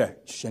another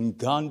church. And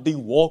Gandhi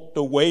walked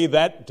away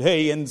that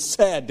day and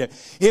said,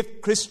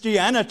 if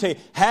Christianity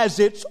has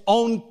its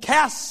own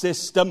caste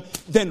system,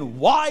 then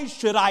why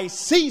should I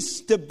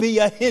cease to be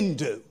a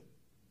Hindu?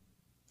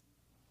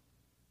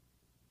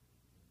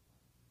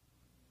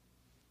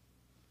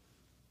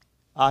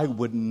 I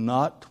would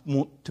not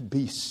want to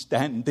be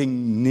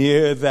standing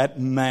near that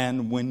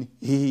man when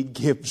he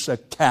gives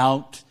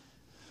account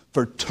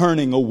for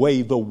turning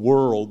away the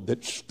world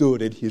that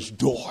stood at his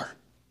door.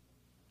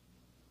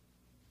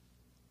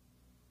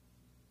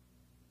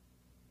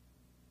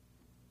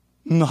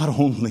 Not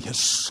only a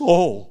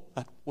soul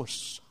that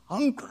was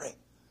hungry,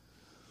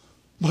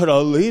 but a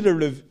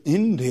leader of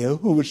India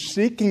who was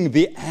seeking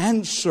the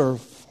answer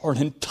for an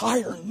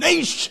entire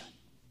nation.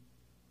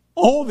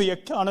 Oh, the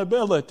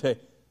accountability.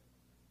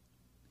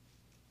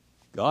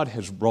 God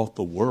has brought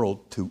the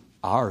world to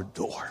our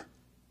door.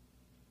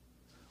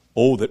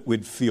 Oh, that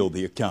we'd feel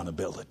the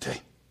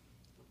accountability.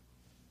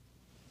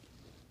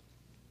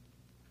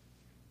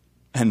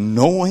 And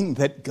knowing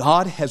that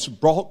God has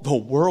brought the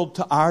world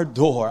to our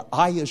door,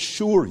 I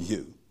assure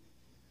you,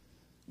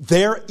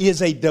 there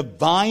is a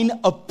divine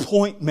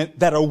appointment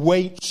that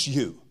awaits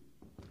you.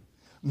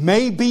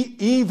 Maybe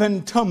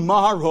even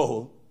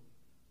tomorrow.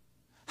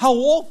 How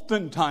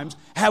oftentimes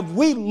have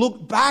we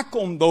looked back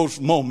on those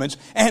moments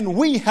and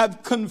we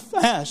have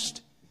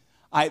confessed,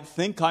 I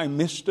think I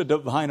missed a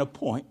divine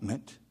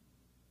appointment.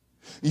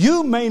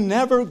 You may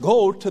never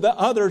go to the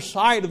other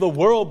side of the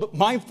world, but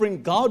my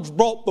friend, God's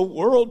brought the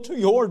world to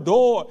your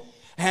door.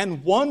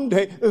 And one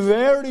day,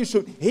 very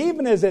soon,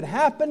 even as it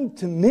happened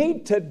to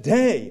me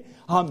today,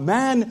 a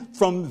man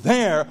from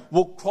there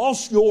will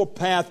cross your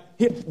path.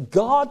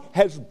 God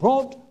has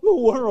brought the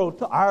world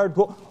to our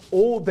door.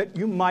 Oh, that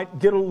you might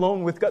get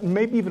alone with God.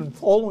 Maybe even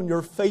fall on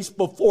your face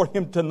before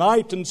Him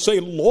tonight and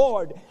say,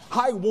 Lord,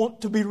 I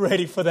want to be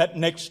ready for that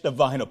next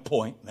divine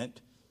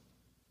appointment.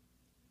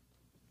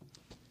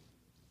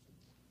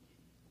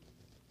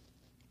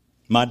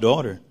 My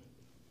daughter,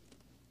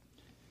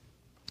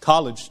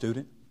 college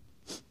student,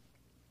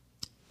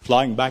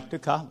 flying back to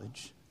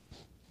college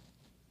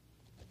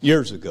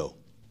years ago.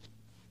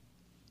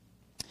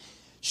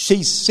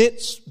 She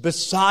sits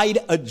beside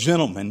a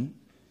gentleman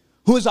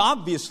who is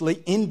obviously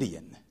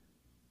Indian.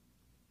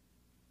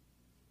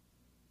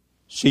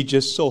 She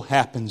just so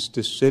happens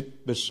to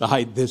sit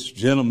beside this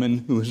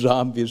gentleman who is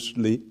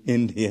obviously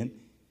Indian,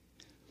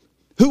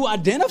 who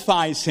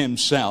identifies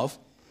himself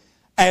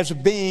as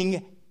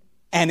being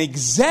an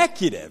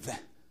executive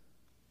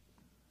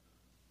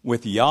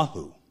with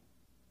Yahoo.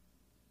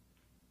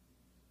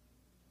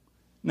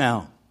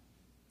 Now,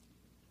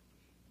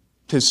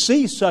 to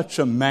see such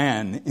a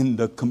man in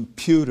the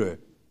computer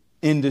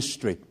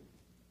industry,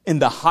 in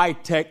the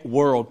high-tech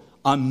world,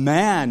 a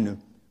man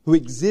who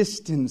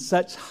exists in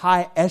such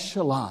high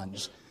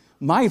echelons,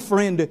 my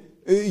friend,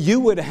 you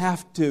would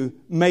have to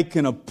make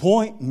an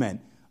appointment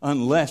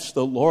unless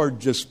the Lord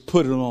just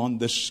put it on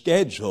the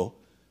schedule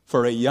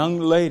for a young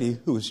lady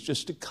who was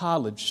just a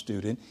college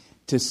student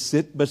to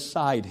sit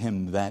beside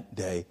him that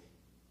day.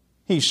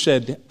 He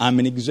said, I'm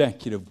an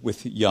executive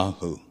with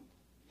Yahoo.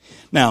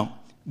 Now,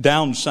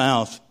 down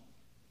south,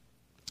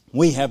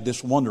 we have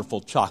this wonderful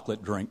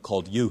chocolate drink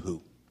called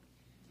Yoo-hoo.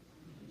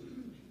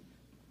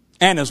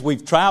 And as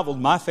we've traveled,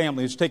 my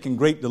family has taken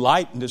great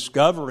delight in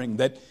discovering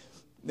that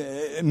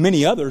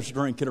many others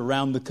drink it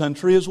around the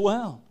country as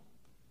well.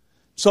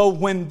 So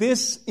when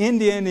this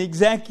Indian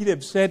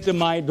executive said to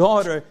my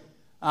daughter,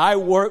 I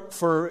work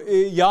for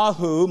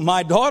Yahoo,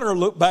 my daughter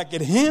looked back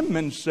at him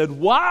and said,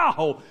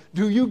 wow,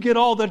 do you get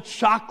all the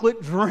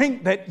chocolate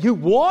drink that you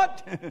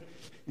want?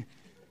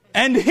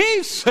 And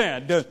he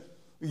said,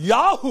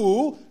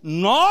 Yahoo,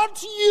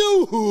 not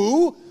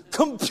Yoo-hoo,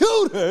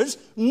 computers,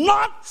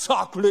 not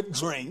chocolate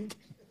drink.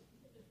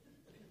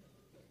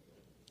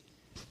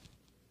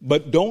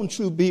 But don't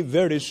you be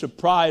very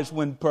surprised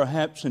when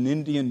perhaps an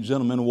Indian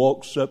gentleman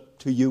walks up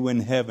to you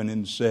in heaven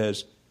and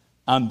says,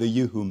 I'm the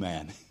Yoo-hoo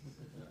man.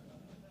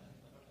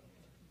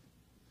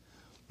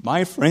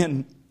 My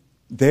friend,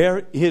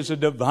 there is a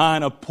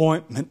divine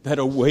appointment that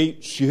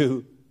awaits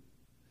you.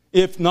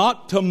 If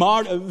not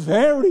tomorrow,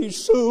 very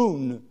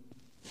soon.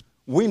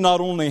 We not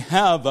only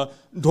have a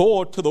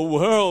door to the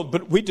world,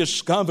 but we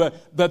discover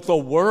that the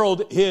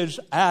world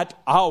is at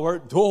our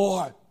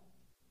door.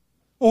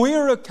 We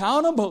are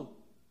accountable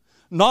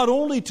not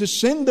only to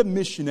send the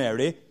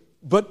missionary,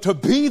 but to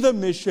be the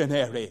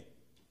missionary.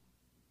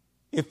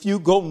 If you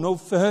go no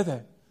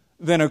further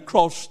than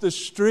across the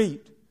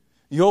street,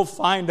 you'll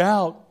find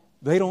out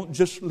they don't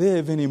just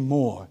live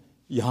anymore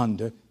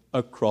yonder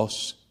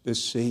across the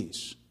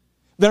seas.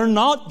 They're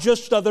not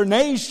just other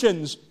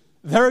nations,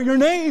 they're your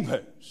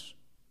neighbors.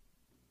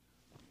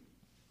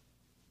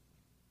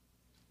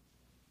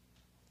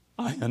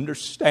 I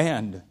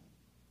understand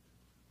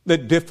the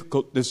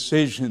difficult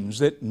decisions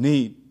that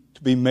need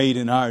to be made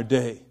in our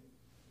day.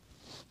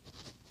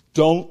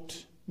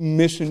 Don't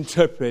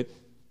misinterpret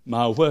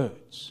my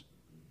words.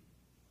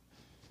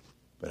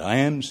 But I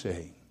am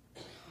saying,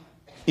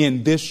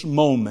 in this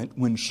moment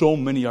when so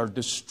many are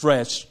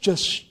distressed,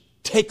 just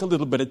take a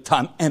little bit of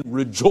time and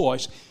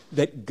rejoice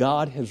that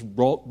God has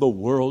brought the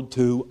world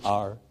to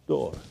our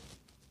door.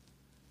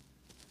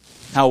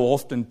 How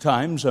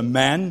oftentimes a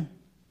man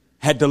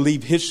had to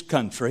leave his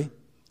country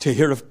to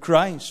hear of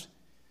Christ.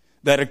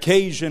 That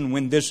occasion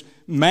when this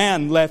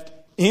man left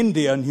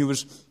India and he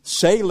was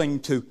sailing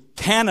to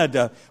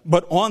Canada,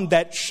 but on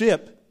that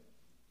ship,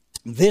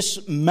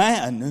 this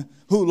man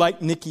who,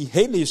 like Nikki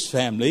Haley's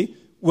family,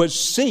 was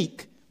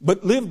Sikh,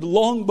 but lived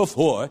long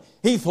before,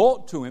 he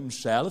thought to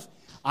himself,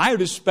 I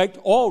respect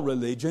all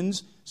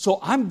religions, so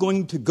I'm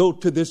going to go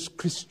to this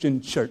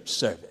Christian church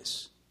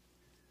service.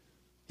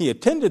 He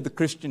attended the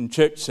Christian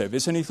church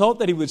service and he thought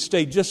that he would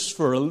stay just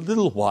for a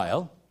little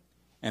while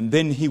and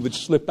then he would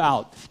slip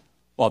out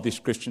while these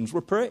Christians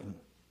were praying.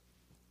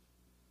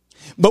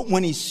 But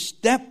when he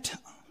stepped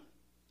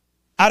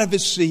out of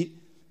his seat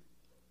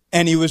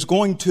and he was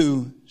going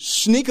to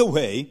sneak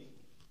away,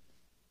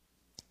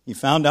 he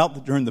found out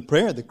that during the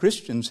prayer the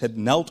Christians had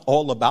knelt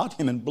all about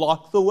him and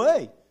blocked the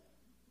way.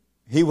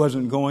 He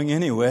wasn't going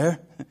anywhere.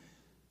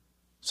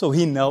 So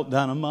he knelt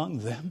down among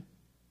them.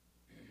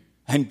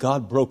 And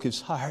God broke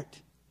his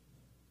heart.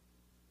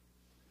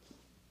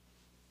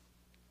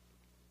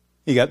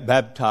 He got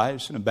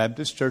baptized in a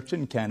Baptist church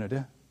in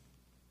Canada.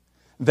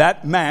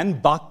 That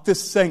man, Bhakta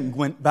Singh,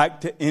 went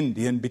back to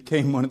India and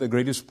became one of the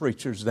greatest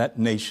preachers that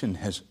nation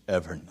has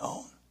ever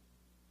known.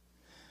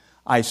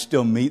 I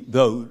still meet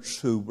those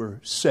who were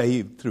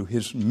saved through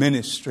his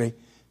ministry.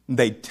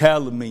 They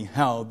tell me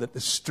how that the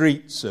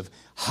streets of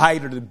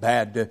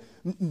Hyderabad,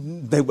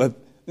 they were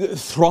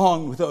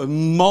thronged with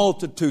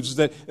multitudes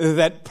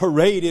that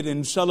paraded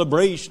in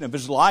celebration of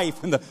his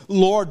life, and the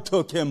Lord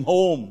took him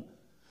home.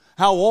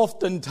 How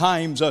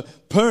oftentimes a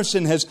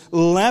person has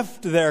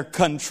left their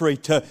country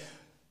to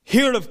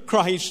hear of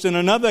Christ in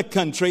another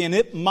country, and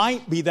it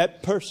might be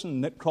that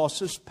person that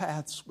crosses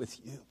paths with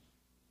you.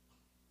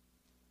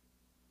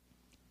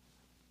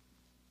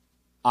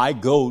 I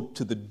go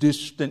to the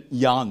distant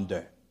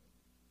yonder.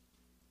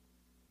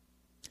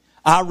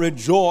 I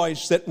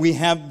rejoice that we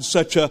have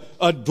such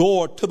a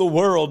door to the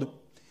world.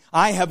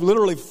 I have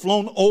literally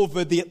flown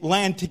over the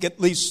Atlantic at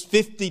least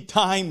 50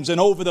 times and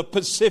over the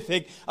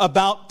Pacific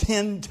about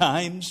 10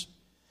 times.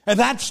 And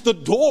that's the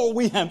door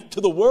we have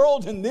to the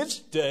world in this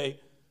day.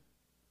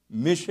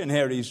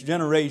 Missionaries,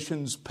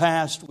 generations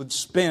past, would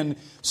spend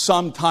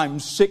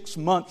sometimes 6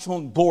 months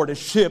on board a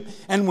ship.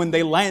 And when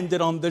they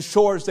landed on the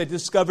shores, they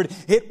discovered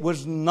it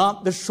was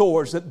not the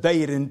shores that they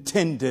had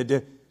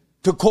intended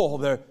to call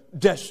their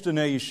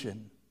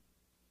destination.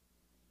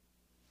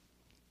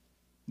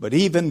 But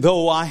even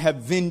though I have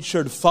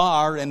ventured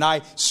far and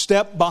I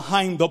step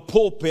behind the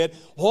pulpit,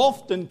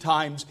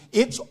 oftentimes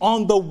it's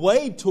on the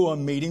way to a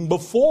meeting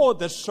before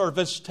the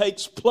service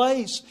takes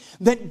place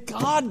that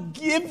God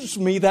gives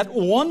me that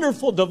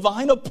wonderful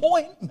divine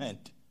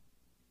appointment.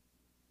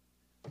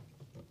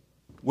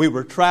 We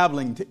were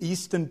traveling to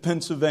Easton,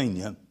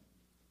 Pennsylvania.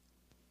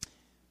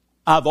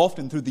 I've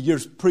often through the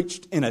years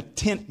preached in a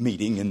tent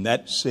meeting in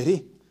that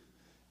city.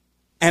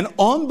 And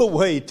on the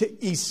way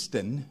to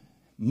Easton,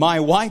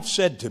 my wife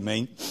said to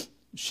me,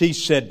 she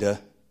said,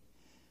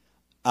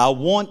 I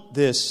want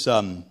this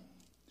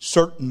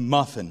certain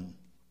muffin.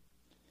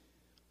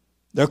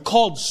 They're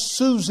called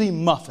Susie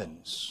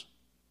muffins.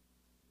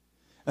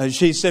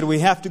 She said, we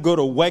have to go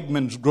to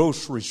Wegmans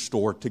grocery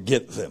store to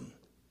get them.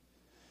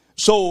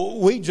 So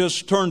we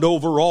just turned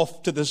over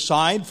off to the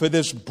side for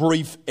this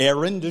brief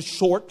errand, a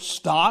short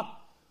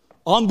stop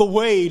on the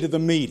way to the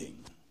meeting.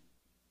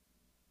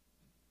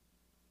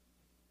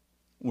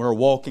 We're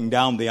walking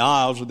down the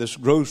aisles of this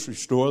grocery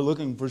store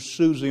looking for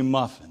Susie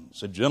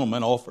muffins. A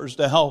gentleman offers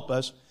to help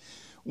us.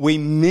 We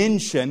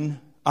mention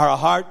our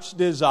heart's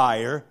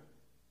desire.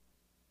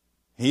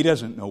 He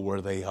doesn't know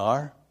where they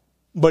are,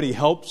 but he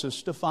helps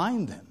us to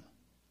find them.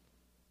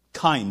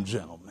 Kind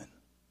gentleman.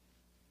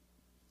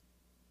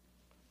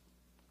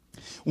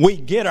 We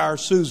get our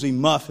Susie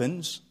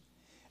muffins,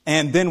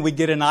 and then we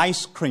get an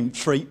ice cream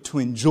treat to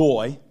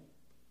enjoy.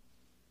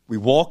 We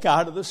walk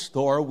out of the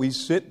store. We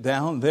sit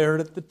down there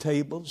at the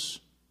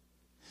tables.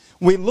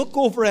 We look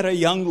over at a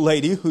young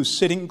lady who's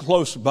sitting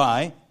close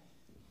by.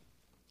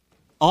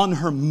 On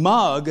her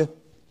mug,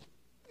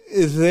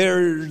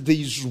 there are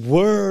these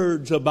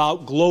words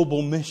about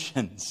global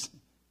missions.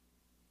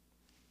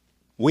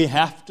 We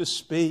have to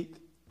speak.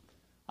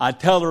 I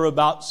tell her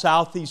about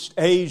Southeast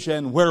Asia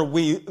and where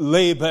we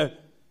labor.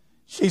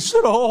 She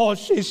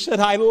said,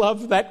 I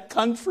love that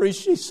country.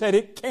 She said,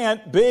 it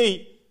can't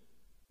be.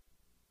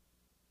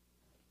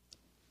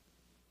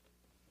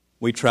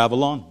 We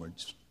travel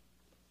onwards.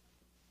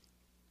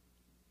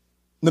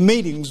 The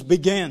meetings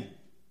begin.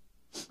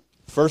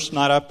 First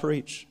night I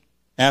preached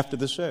after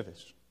the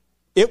service.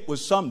 It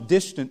was some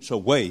distance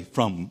away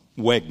from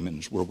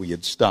Wegmans where we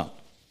had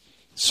stopped.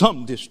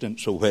 Some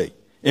distance away.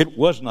 It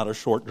was not a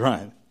short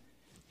drive.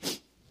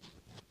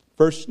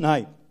 First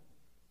night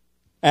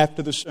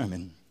after the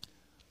sermon,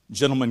 a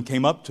gentleman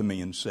came up to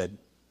me and said,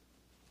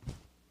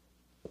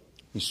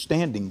 he's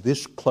standing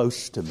this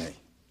close to me.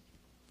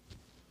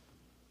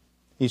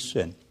 He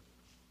said,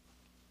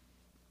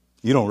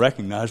 you don't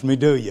recognize me,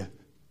 do you?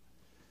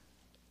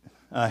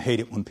 I hate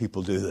it when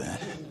people do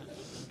that.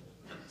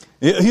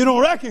 You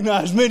don't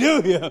recognize me,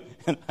 do you?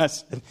 And I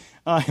said,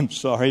 I am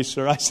sorry,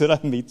 sir. I said, I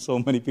meet so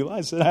many people.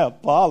 I said, I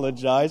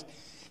apologize.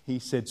 He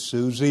said,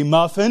 Susie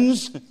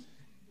muffins?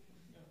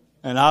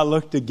 And I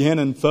looked again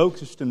and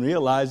focused and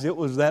realized it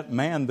was that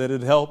man that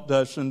had helped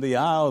us in the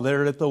aisle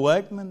there at the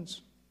Wegmans.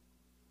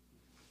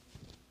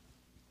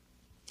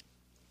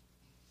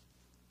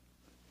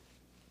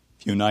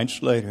 A few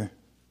nights later,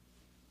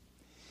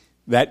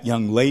 that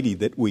young lady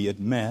that we had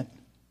met,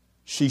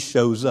 she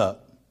shows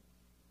up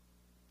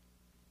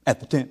at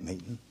the tent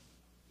meeting.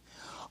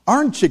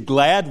 Aren't you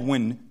glad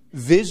when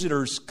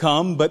visitors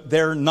come, but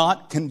they're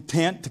not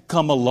content to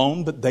come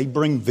alone, but they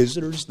bring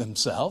visitors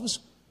themselves?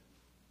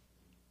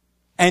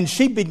 And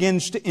she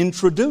begins to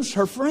introduce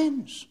her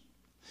friends.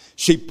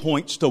 She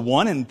points to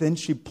one and then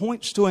she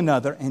points to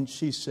another and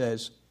she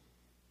says,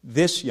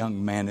 this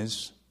young man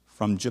is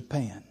from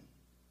Japan.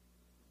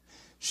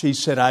 She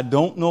said, I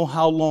don't know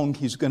how long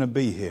he's going to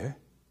be here.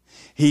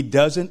 He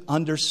doesn't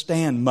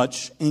understand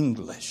much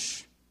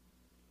English.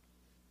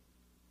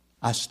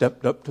 I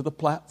stepped up to the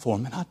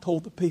platform and I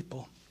told the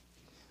people,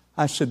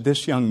 I said,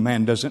 this young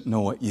man doesn't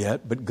know it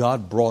yet, but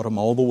God brought him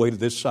all the way to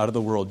this side of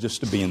the world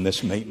just to be in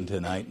this meeting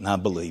tonight, and I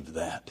believe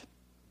that.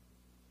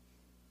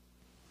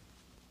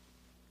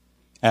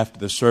 After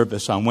the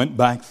service, I went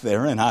back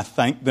there and I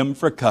thanked them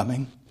for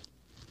coming.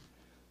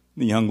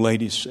 The young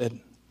lady said,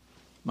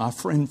 my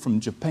friend from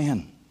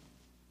Japan,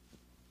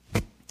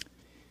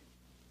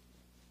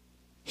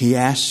 he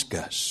asked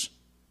us,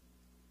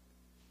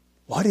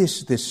 what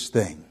is this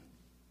thing?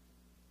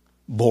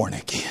 Born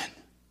again.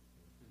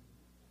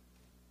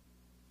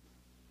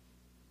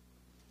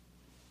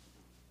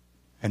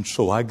 And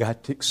so I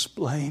got to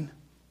explain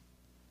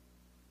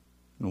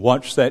and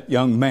watch that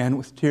young man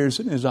with tears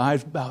in his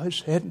eyes bow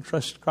his head and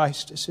trust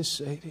Christ as his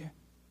Savior.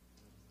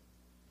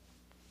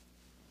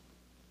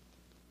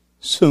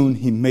 Soon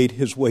he made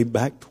his way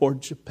back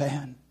toward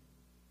Japan,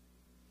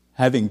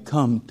 having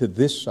come to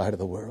this side of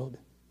the world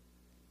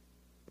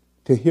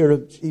to hear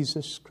of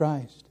Jesus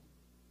Christ.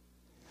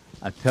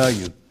 I tell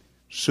you,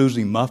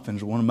 Susie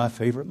muffins are one of my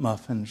favorite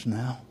muffins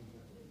now.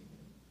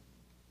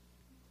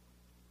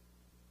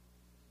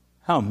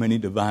 How many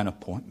divine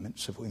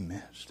appointments have we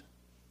missed?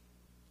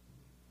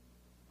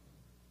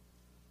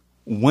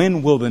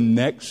 When will the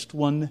next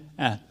one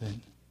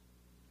happen?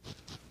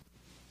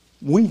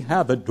 We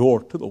have a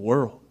door to the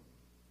world,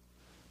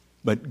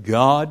 but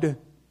God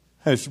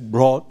has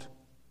brought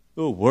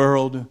the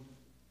world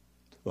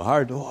to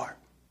our door.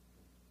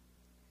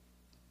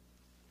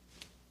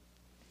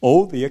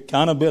 Oh, the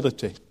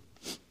accountability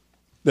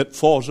that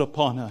falls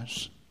upon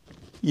us.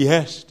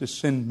 Yes, to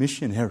send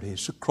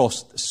missionaries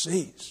across the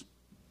seas,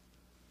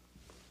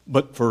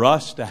 but for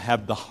us to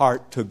have the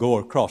heart to go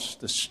across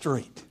the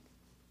street,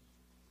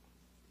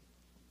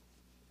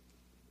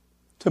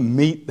 to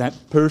meet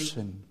that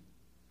person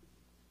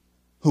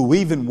who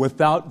even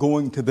without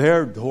going to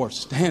their door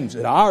stands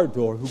at our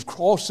door, who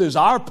crosses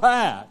our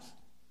path.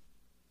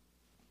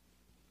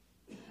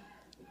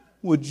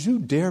 Would you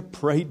dare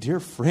pray, dear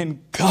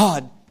friend,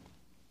 God,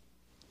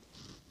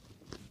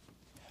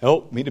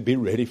 help me to be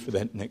ready for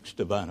that next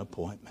divine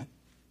appointment,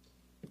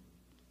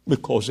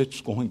 because it's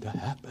going to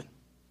happen.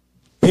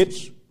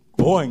 It's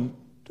going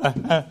to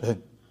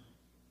happen.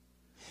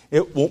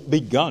 It won't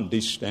be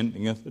Gandhi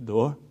standing at the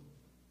door,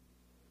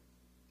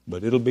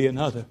 but it'll be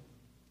another.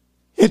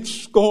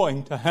 It's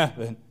going to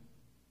happen.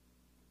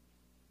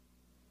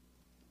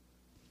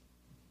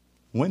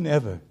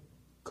 Whenever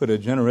could a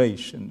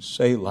generation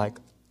say, like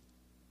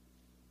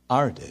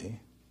our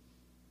day,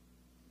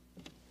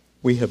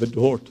 we have a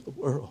door to the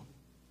world?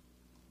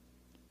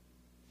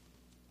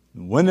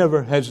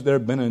 Whenever has there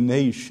been a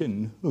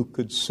nation who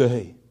could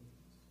say,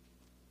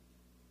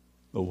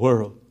 the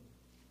world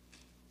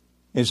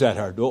is at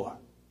our door?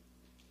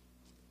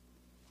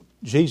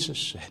 Jesus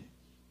said,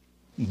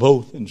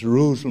 both in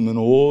Jerusalem and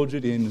all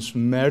Judea and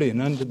Samaria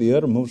and unto the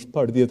uttermost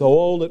part of the earth,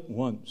 all at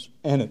once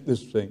and at the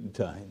same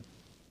time.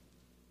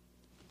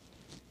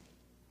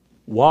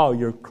 While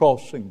you're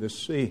crossing the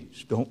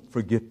seas, don't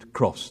forget to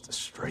cross the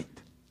street.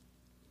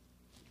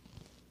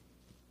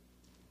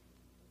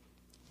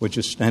 Would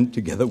you stand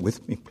together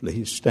with me,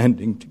 please?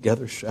 Standing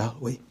together, shall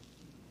we?